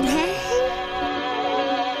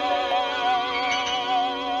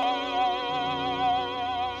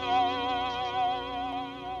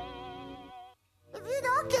you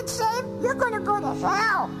don't get saved, you're gonna go to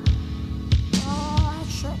hell. Oh, I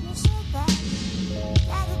shouldn't have said that.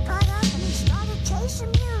 Daddy got up and he started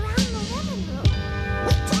chasing me around the living room.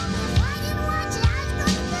 He told me if I didn't watch it, I was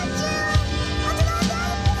gonna get you. I said, oh,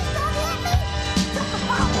 Daddy, please don't hit me. He took a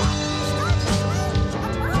ball out, started swinging,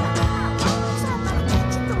 and Mama came out. I was gonna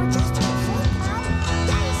take you to a just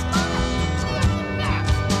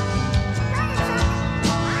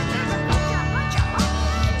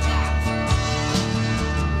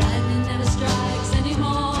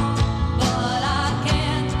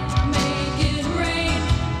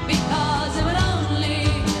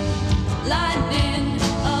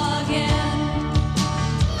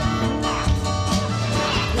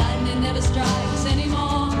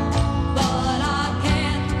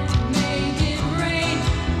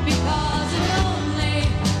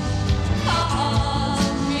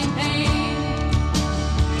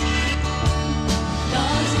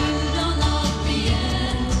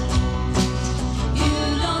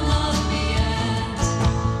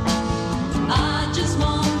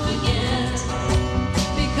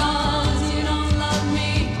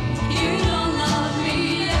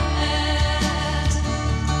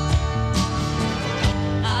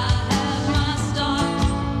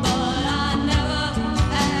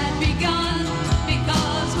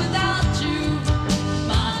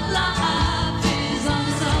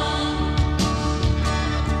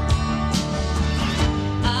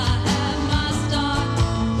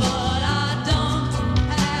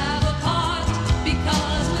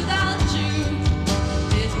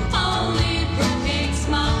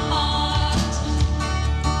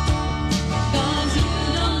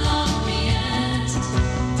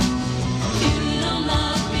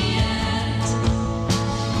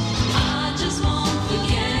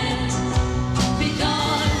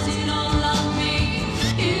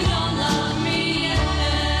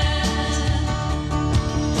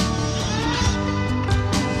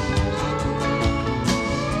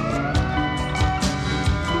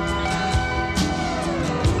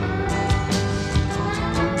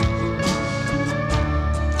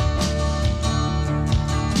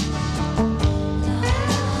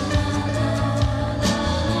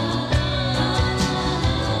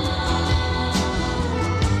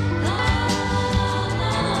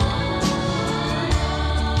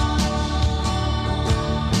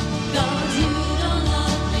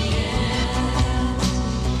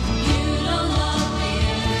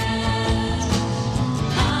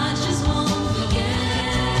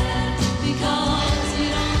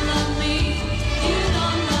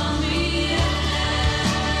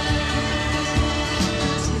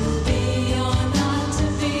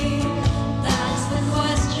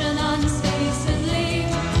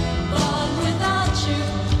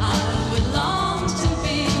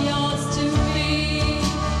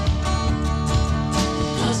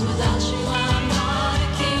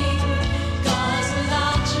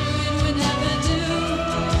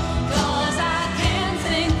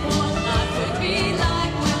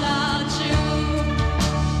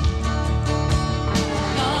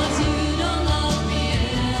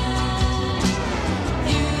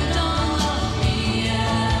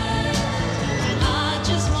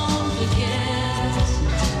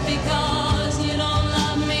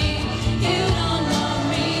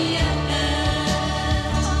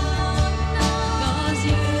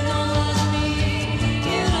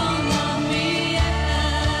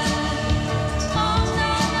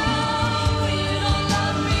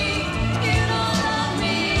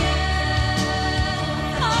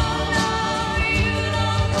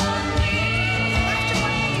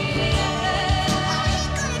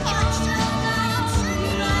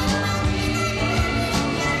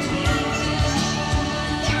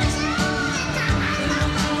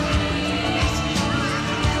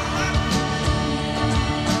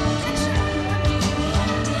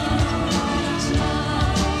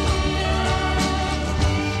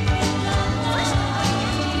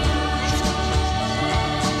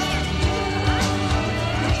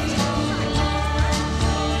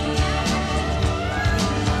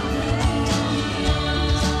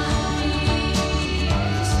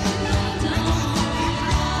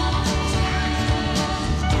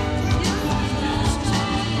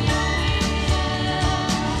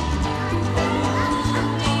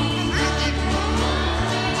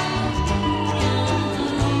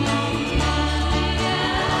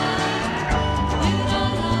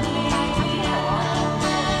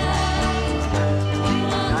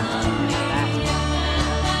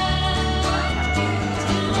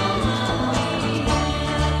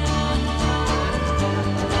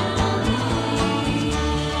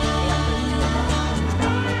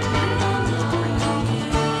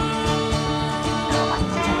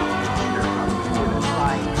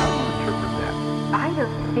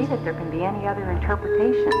see that there can be any other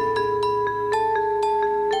interpretation.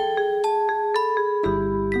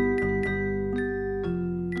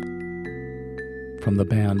 From the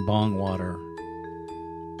band Bongwater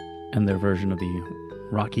and their version of the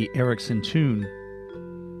Rocky Erickson tune,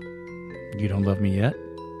 You Don't Love Me Yet.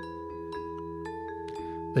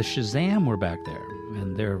 The Shazam were back there,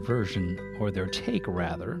 and their version, or their take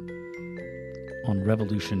rather, on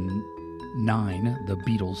Revolution 9, the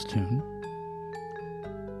Beatles tune.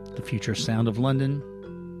 The Future Sound of London,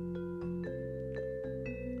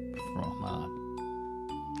 from a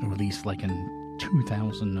release like in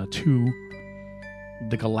 2002,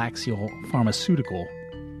 the Galaxial Pharmaceutical,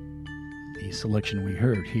 the selection we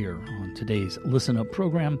heard here on today's Listen Up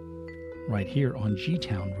program, right here on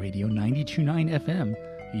G-Town Radio 92.9 FM,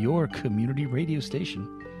 your community radio station,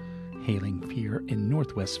 hailing here in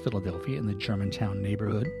Northwest Philadelphia in the Germantown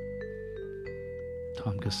neighborhood.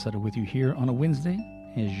 Tom Cassetta with you here on a Wednesday,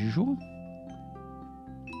 as usual.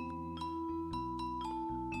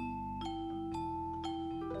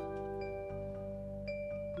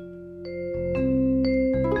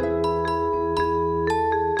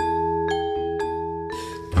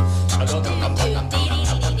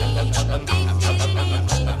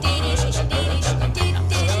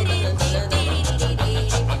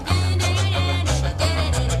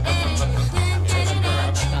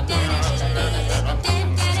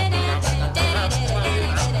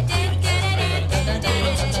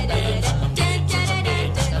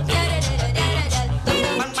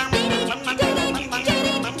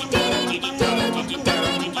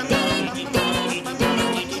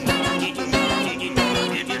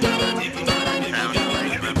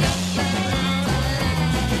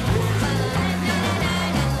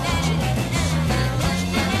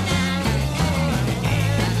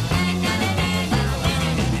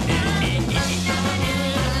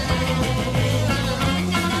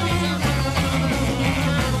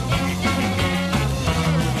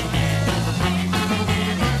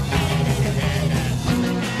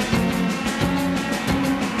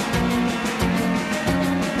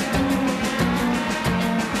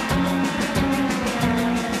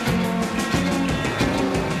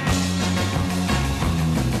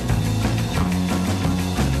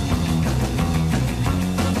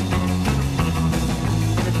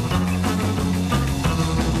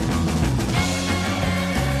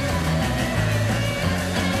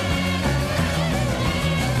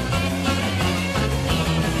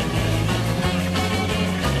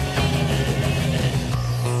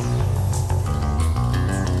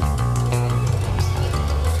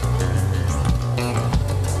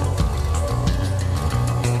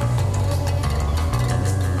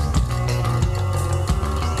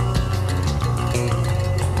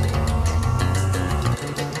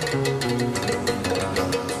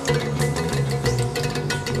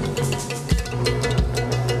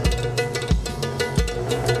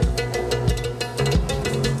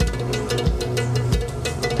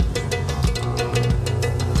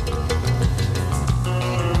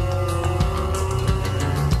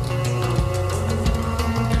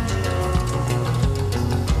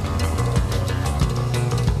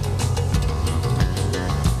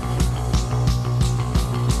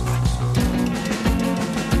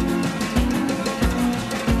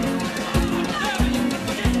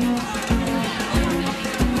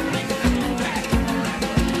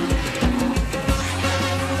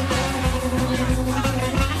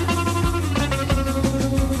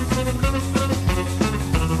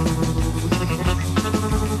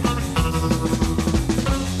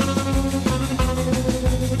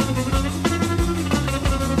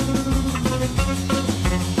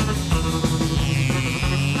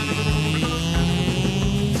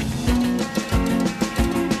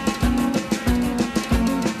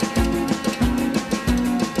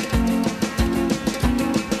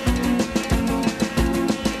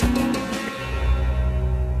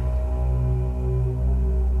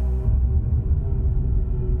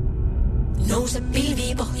 Nouse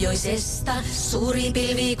pilvi pohjoisesta, suuri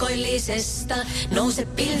pilvi koillisesta. Nouse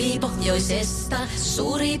pilvi pohjoisesta,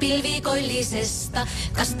 suuri pilvi koillisesta.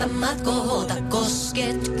 Kasta kohota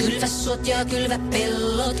kosket, kylvä suot ja kylvä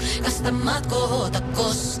pellot. Kasta kohota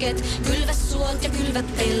kosket, kylvä suot ja kylvä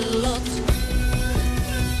pellot.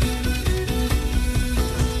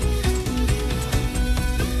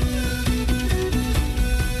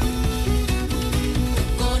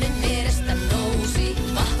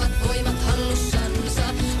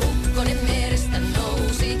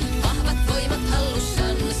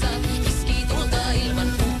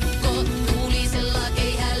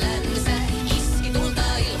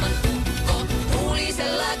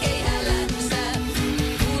 Tuulisella keihälänsä.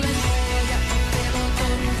 Tuulen ja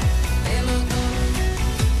peloton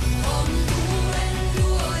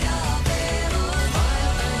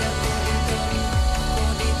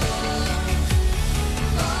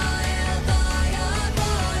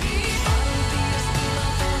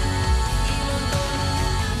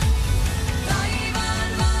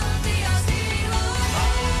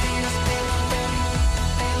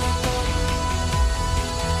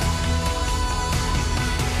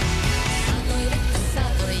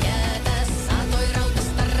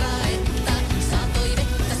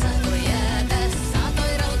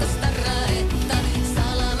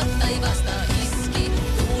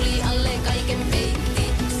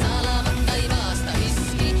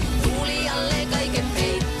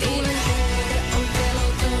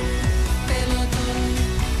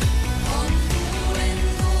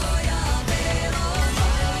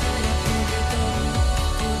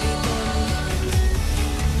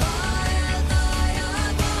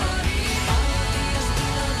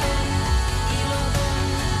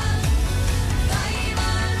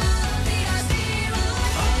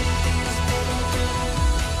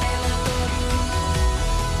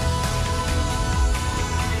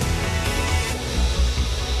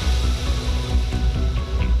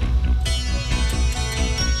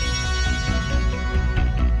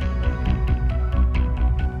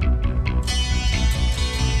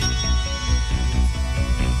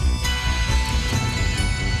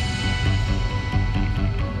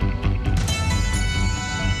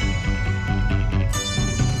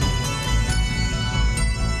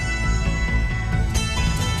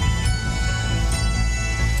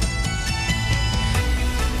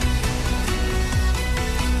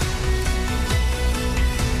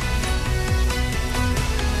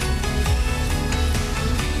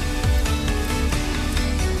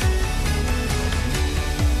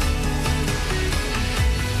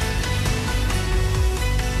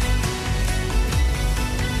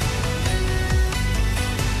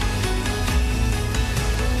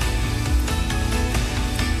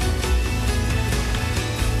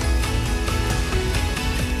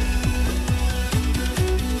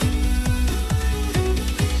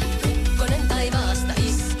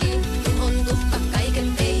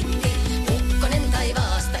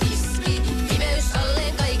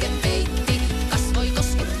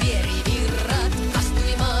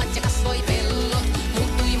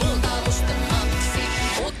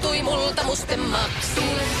minulta muste maksu.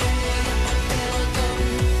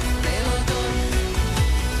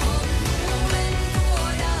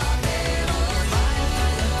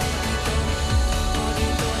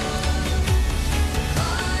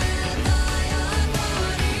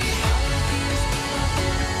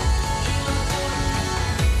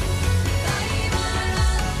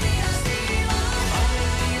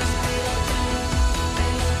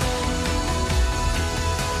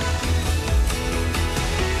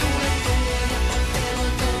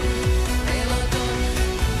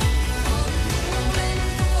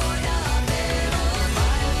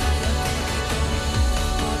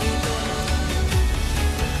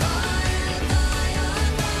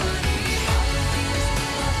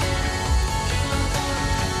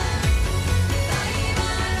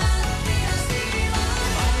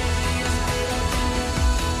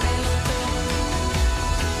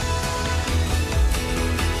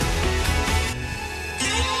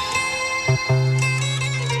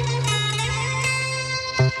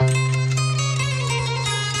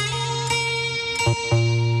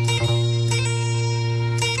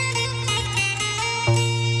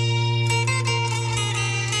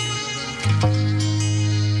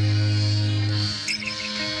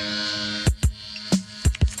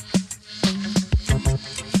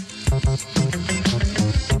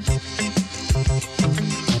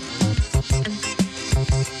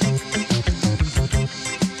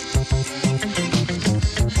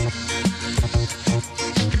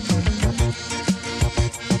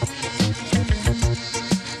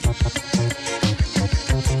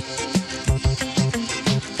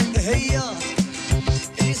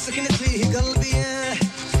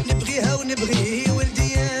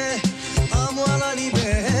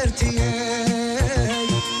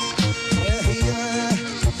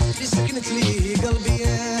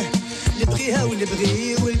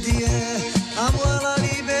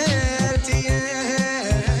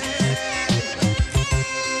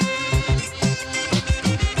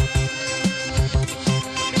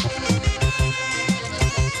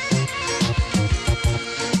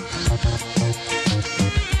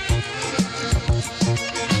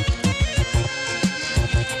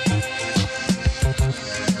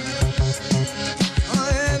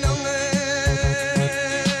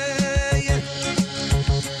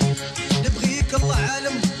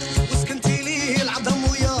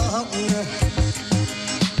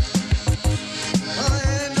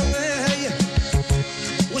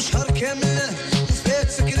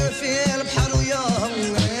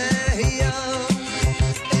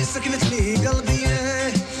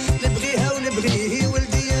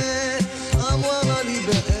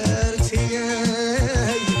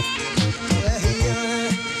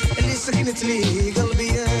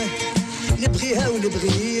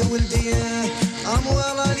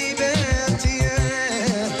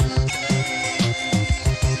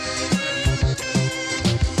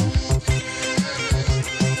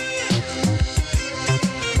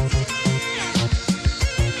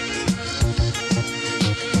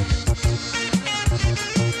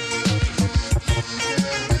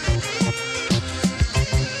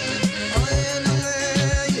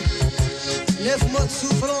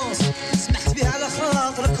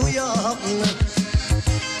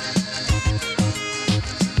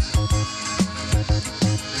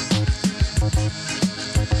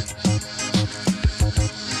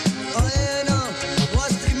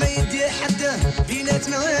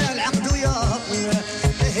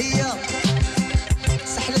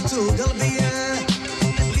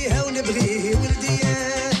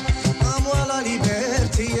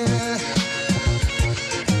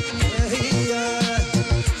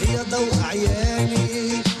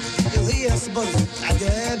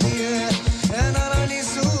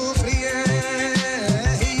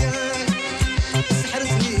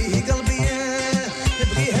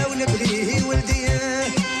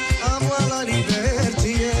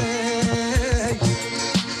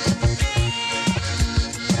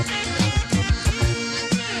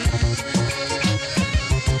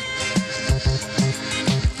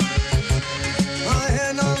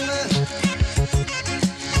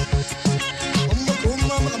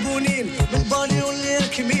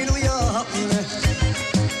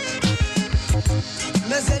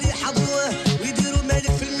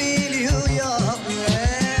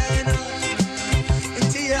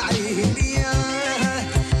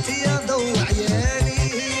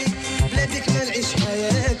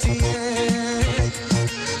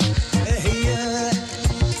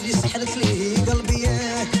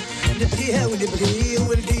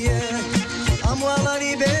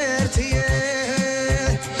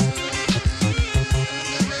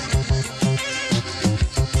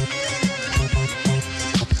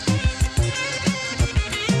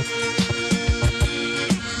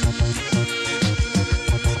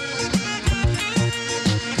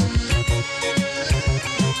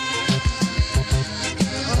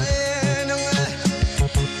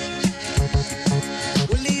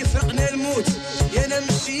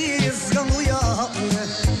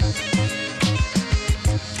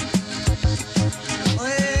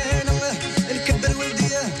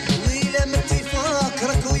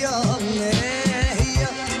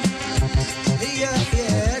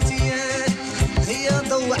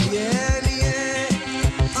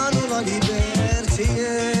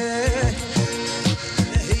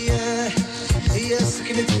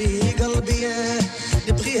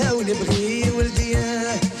 نبغيها ونبغي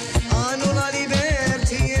ولدياه انو لا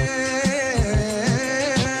ليبرتي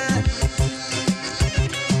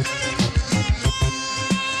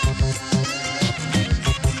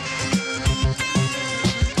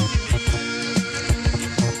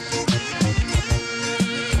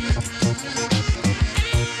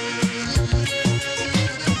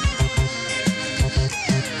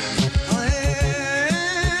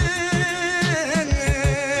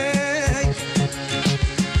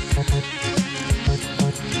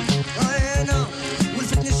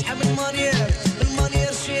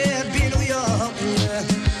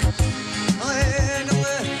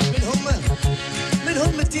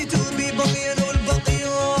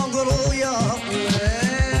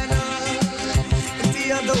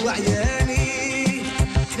وعياني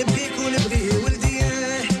نبغيك ونبغي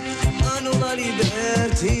ولدياه انو لا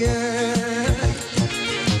ليبرتي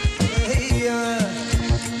هي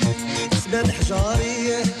سباب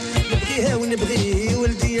حجاري نبغيها ونبغي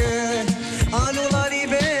ولدياه انو لا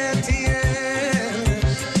ليبرتي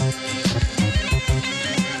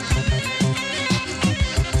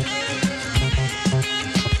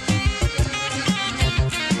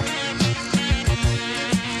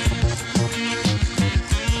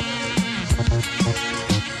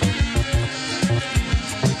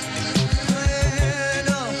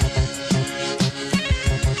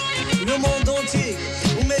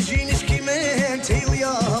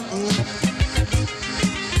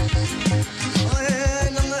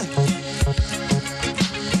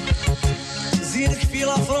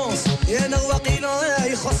انا واقيلا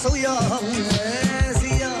يخص وياها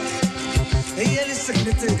زيا هي اللي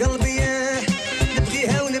سكنت قلبي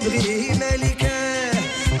نبغيها ونبغي مالكه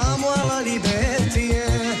اموالا ليبرتي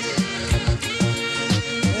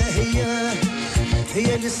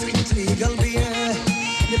هي اللي سكنت لي قلبي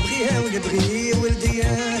نبغيها ونبغي ولدي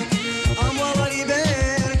اموالا ليبرتي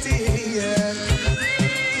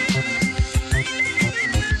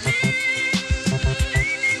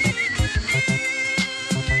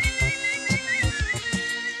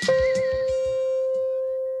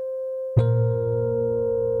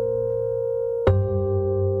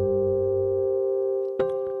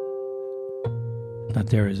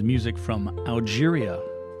There is music from Algeria,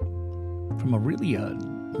 from a really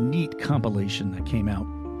neat compilation that came out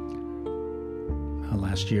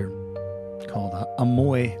last year called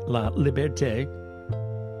Amoy la Liberté.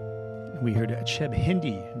 We heard Cheb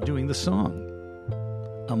Hindi doing the song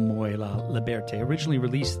Amoy la Liberté, originally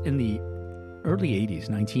released in the early 80s,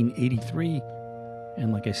 1983,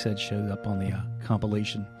 and like I said, showed up on the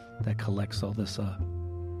compilation that collects all this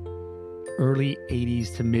early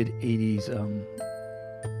 80s to mid 80s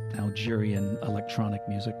Algerian electronic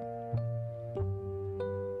music.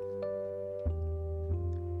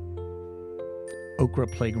 Okra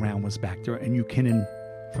Playground was back there, and Ukinen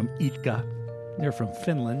from Itka. They're from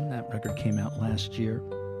Finland. That record came out last year.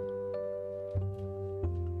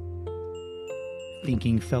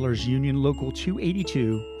 Thinking Fellers Union Local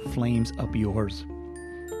 282, Flames Up Yours.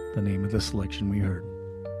 The name of the selection we heard.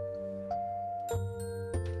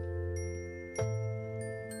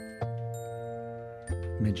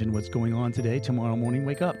 Mention what's going on today. Tomorrow morning,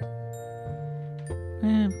 wake up.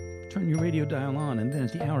 Turn your radio dial on, and then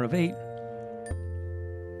at the hour of 8,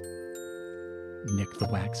 Nick the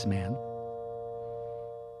Wax Man.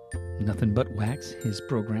 Nothing But Wax, his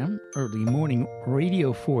program. Early morning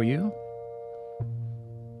radio for you.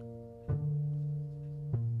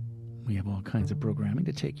 We have all kinds of programming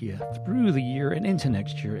to take you through the year and into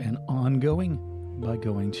next year and ongoing by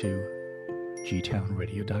going to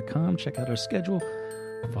gtownradio.com. Check out our schedule.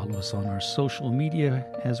 Follow us on our social media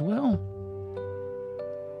as well.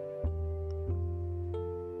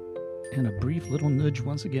 And a brief little nudge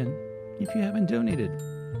once again. If you haven't donated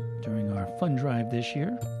during our fund drive this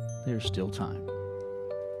year, there's still time.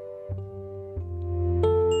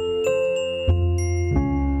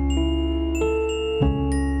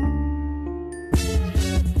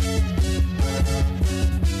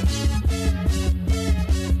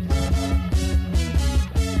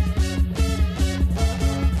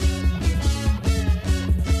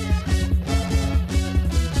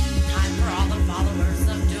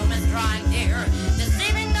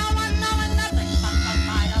 Deceiving no one, knowing nothing but the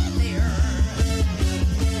fight up there.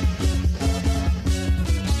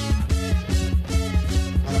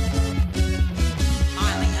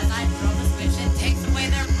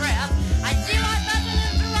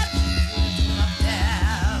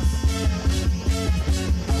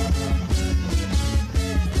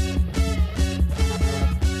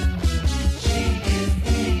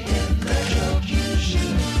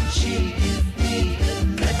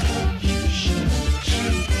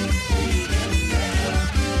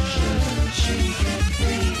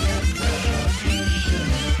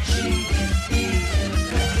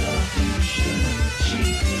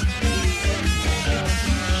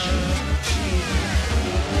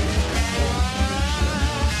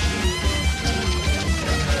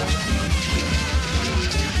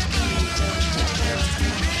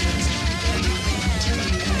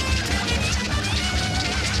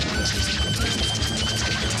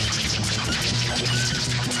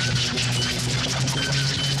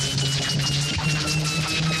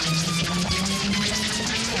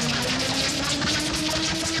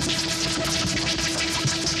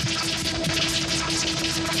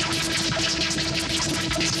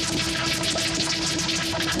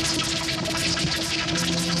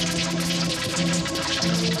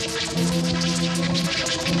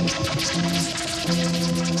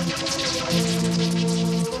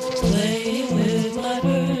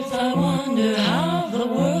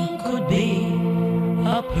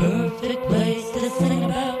 perfect place to sing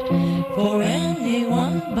about for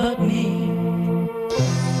anyone but me.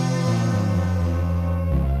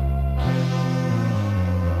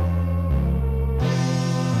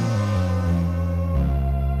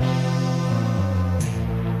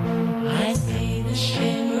 I see the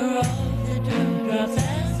shimmer of the dewdrops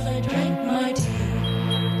as I drink my tea,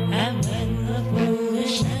 and when the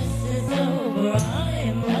foolishness is over, I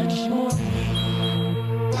am much more free.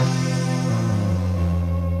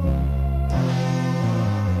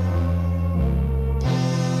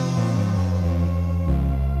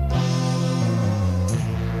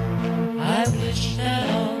 I wish that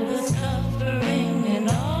all the suffering and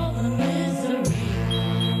all the misery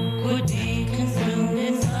could be consumed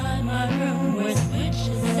inside my room where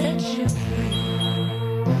switches set you free.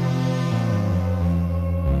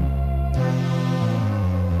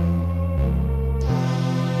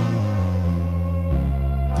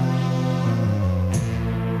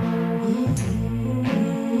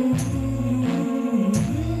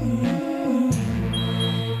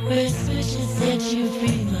 Where switches set you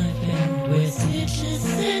free, my friend, where switches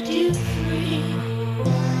set you free.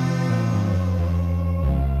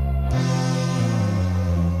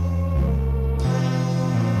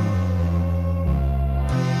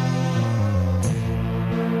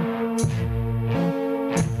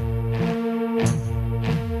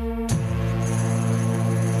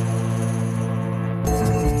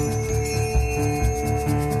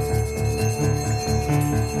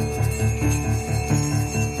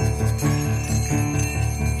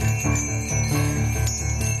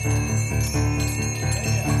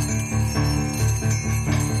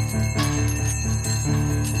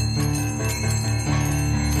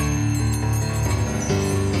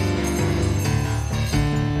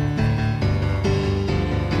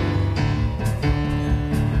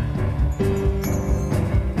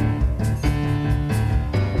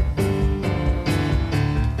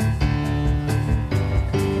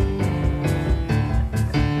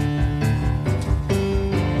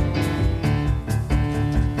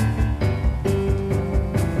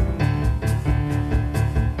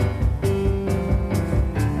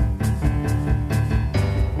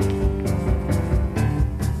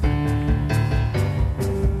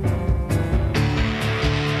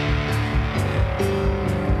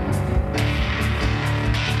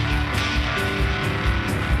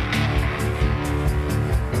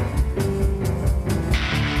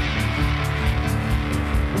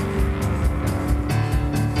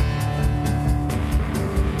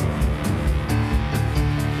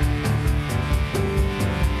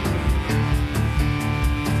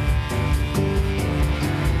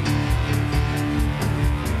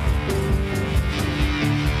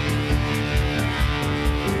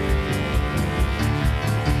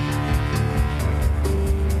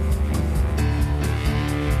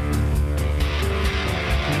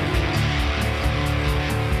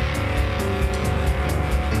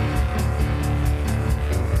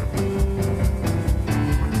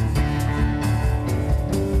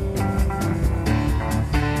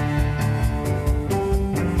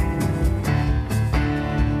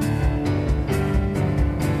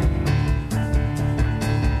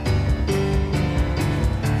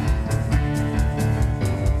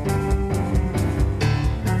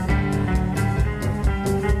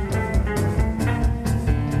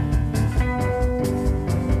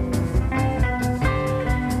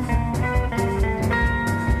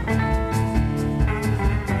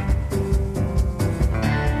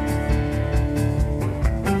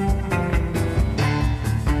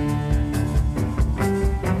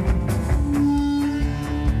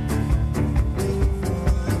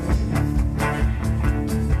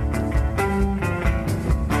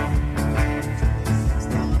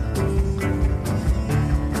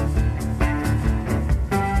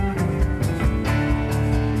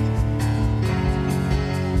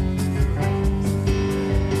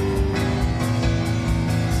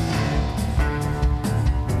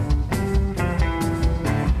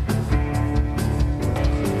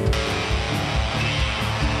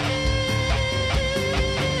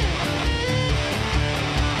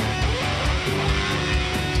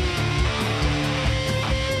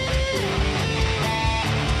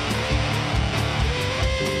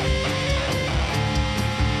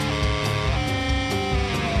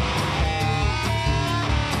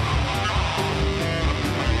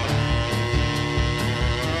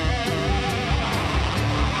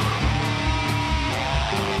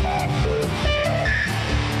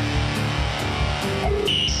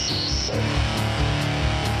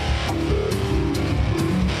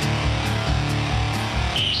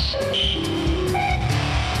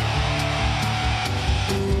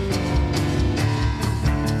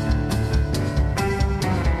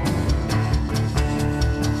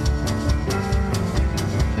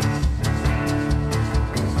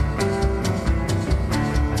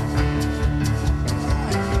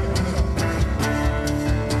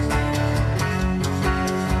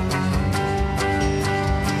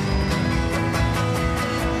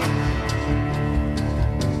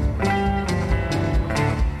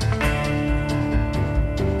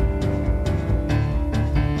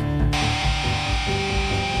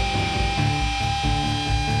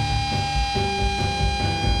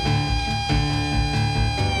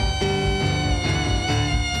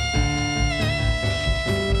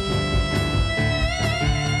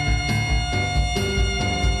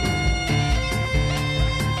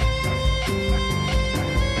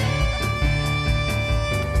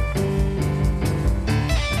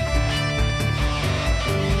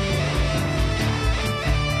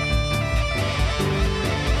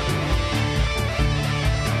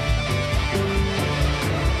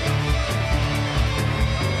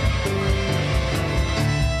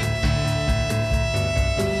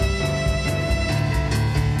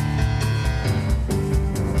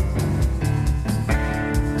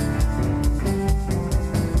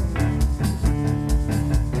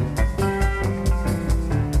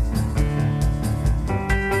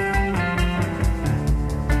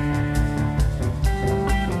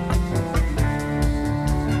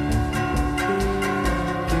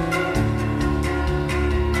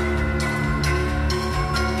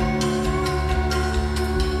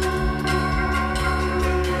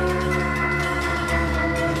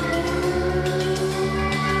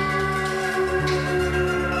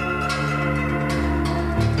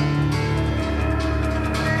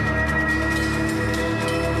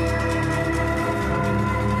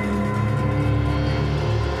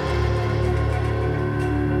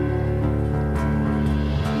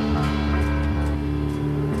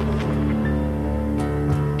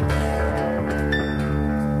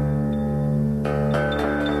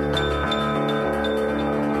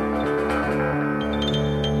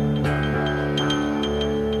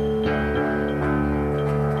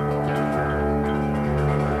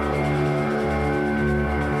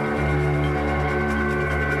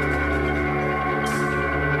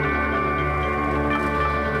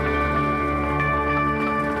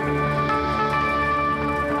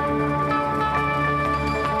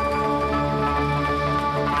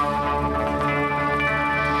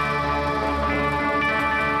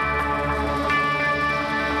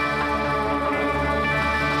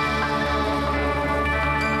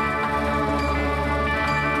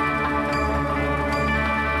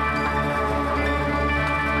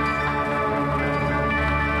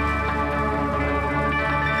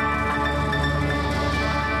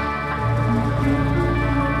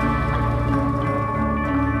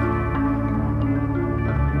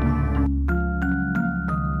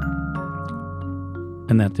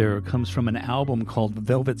 And that there comes from an album called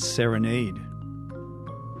Velvet Serenade,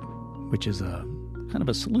 which is a kind of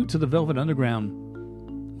a salute to the Velvet Underground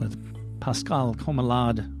with Pascal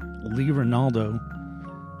Comalade, Lee Ronaldo,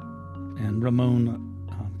 and Ramon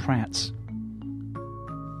Prats.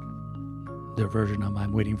 Their version of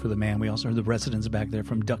I'm Waiting for the Man. We also heard the Residents back there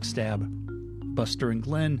from Duckstab, Buster and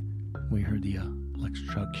Glenn. We heard the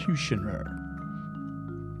Electrocutioner.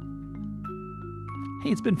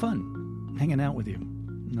 Hey, it's been fun hanging out with you.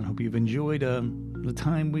 And I hope you've enjoyed the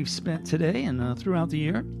time we've spent today and throughout the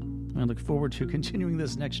year. I look forward to continuing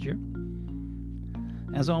this next year.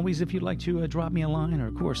 As always, if you'd like to drop me a line or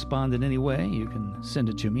correspond in any way, you can send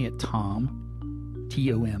it to me at Tom,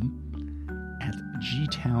 T-O-M, at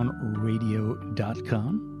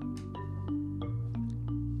gtownradio.com.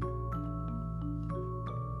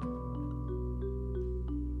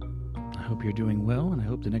 I hope you're doing well, and I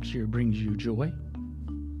hope the next year brings you joy.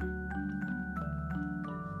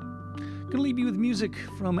 Going to leave you with music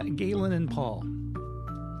from Galen and Paul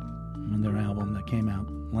on their album that came out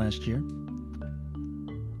last year.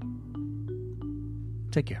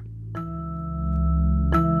 Take care.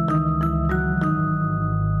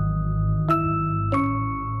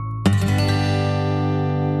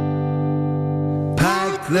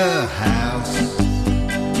 Pack the house,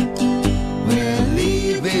 we're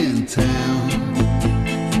leaving town.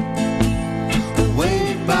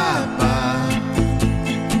 Wave bye-bye,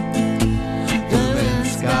 the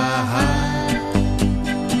rent's sky high.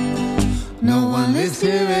 No one lives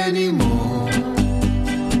here anymore.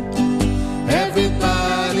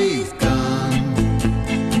 Everybody's gone.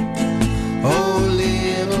 Oh,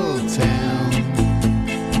 little town,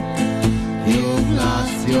 you've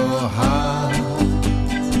lost your heart.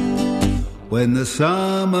 When the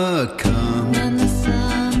summer comes,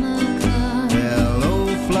 they'll all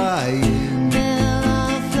fly in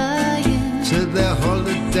to their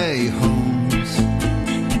holiday homes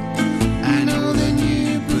and all the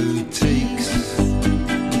new boutiques.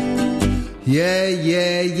 Yeah,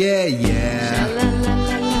 yeah, yeah, yeah.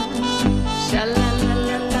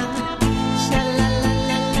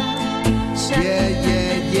 Yeah,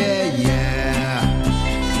 yeah, yeah, yeah.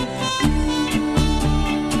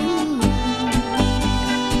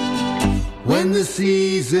 When the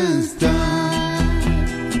season's done,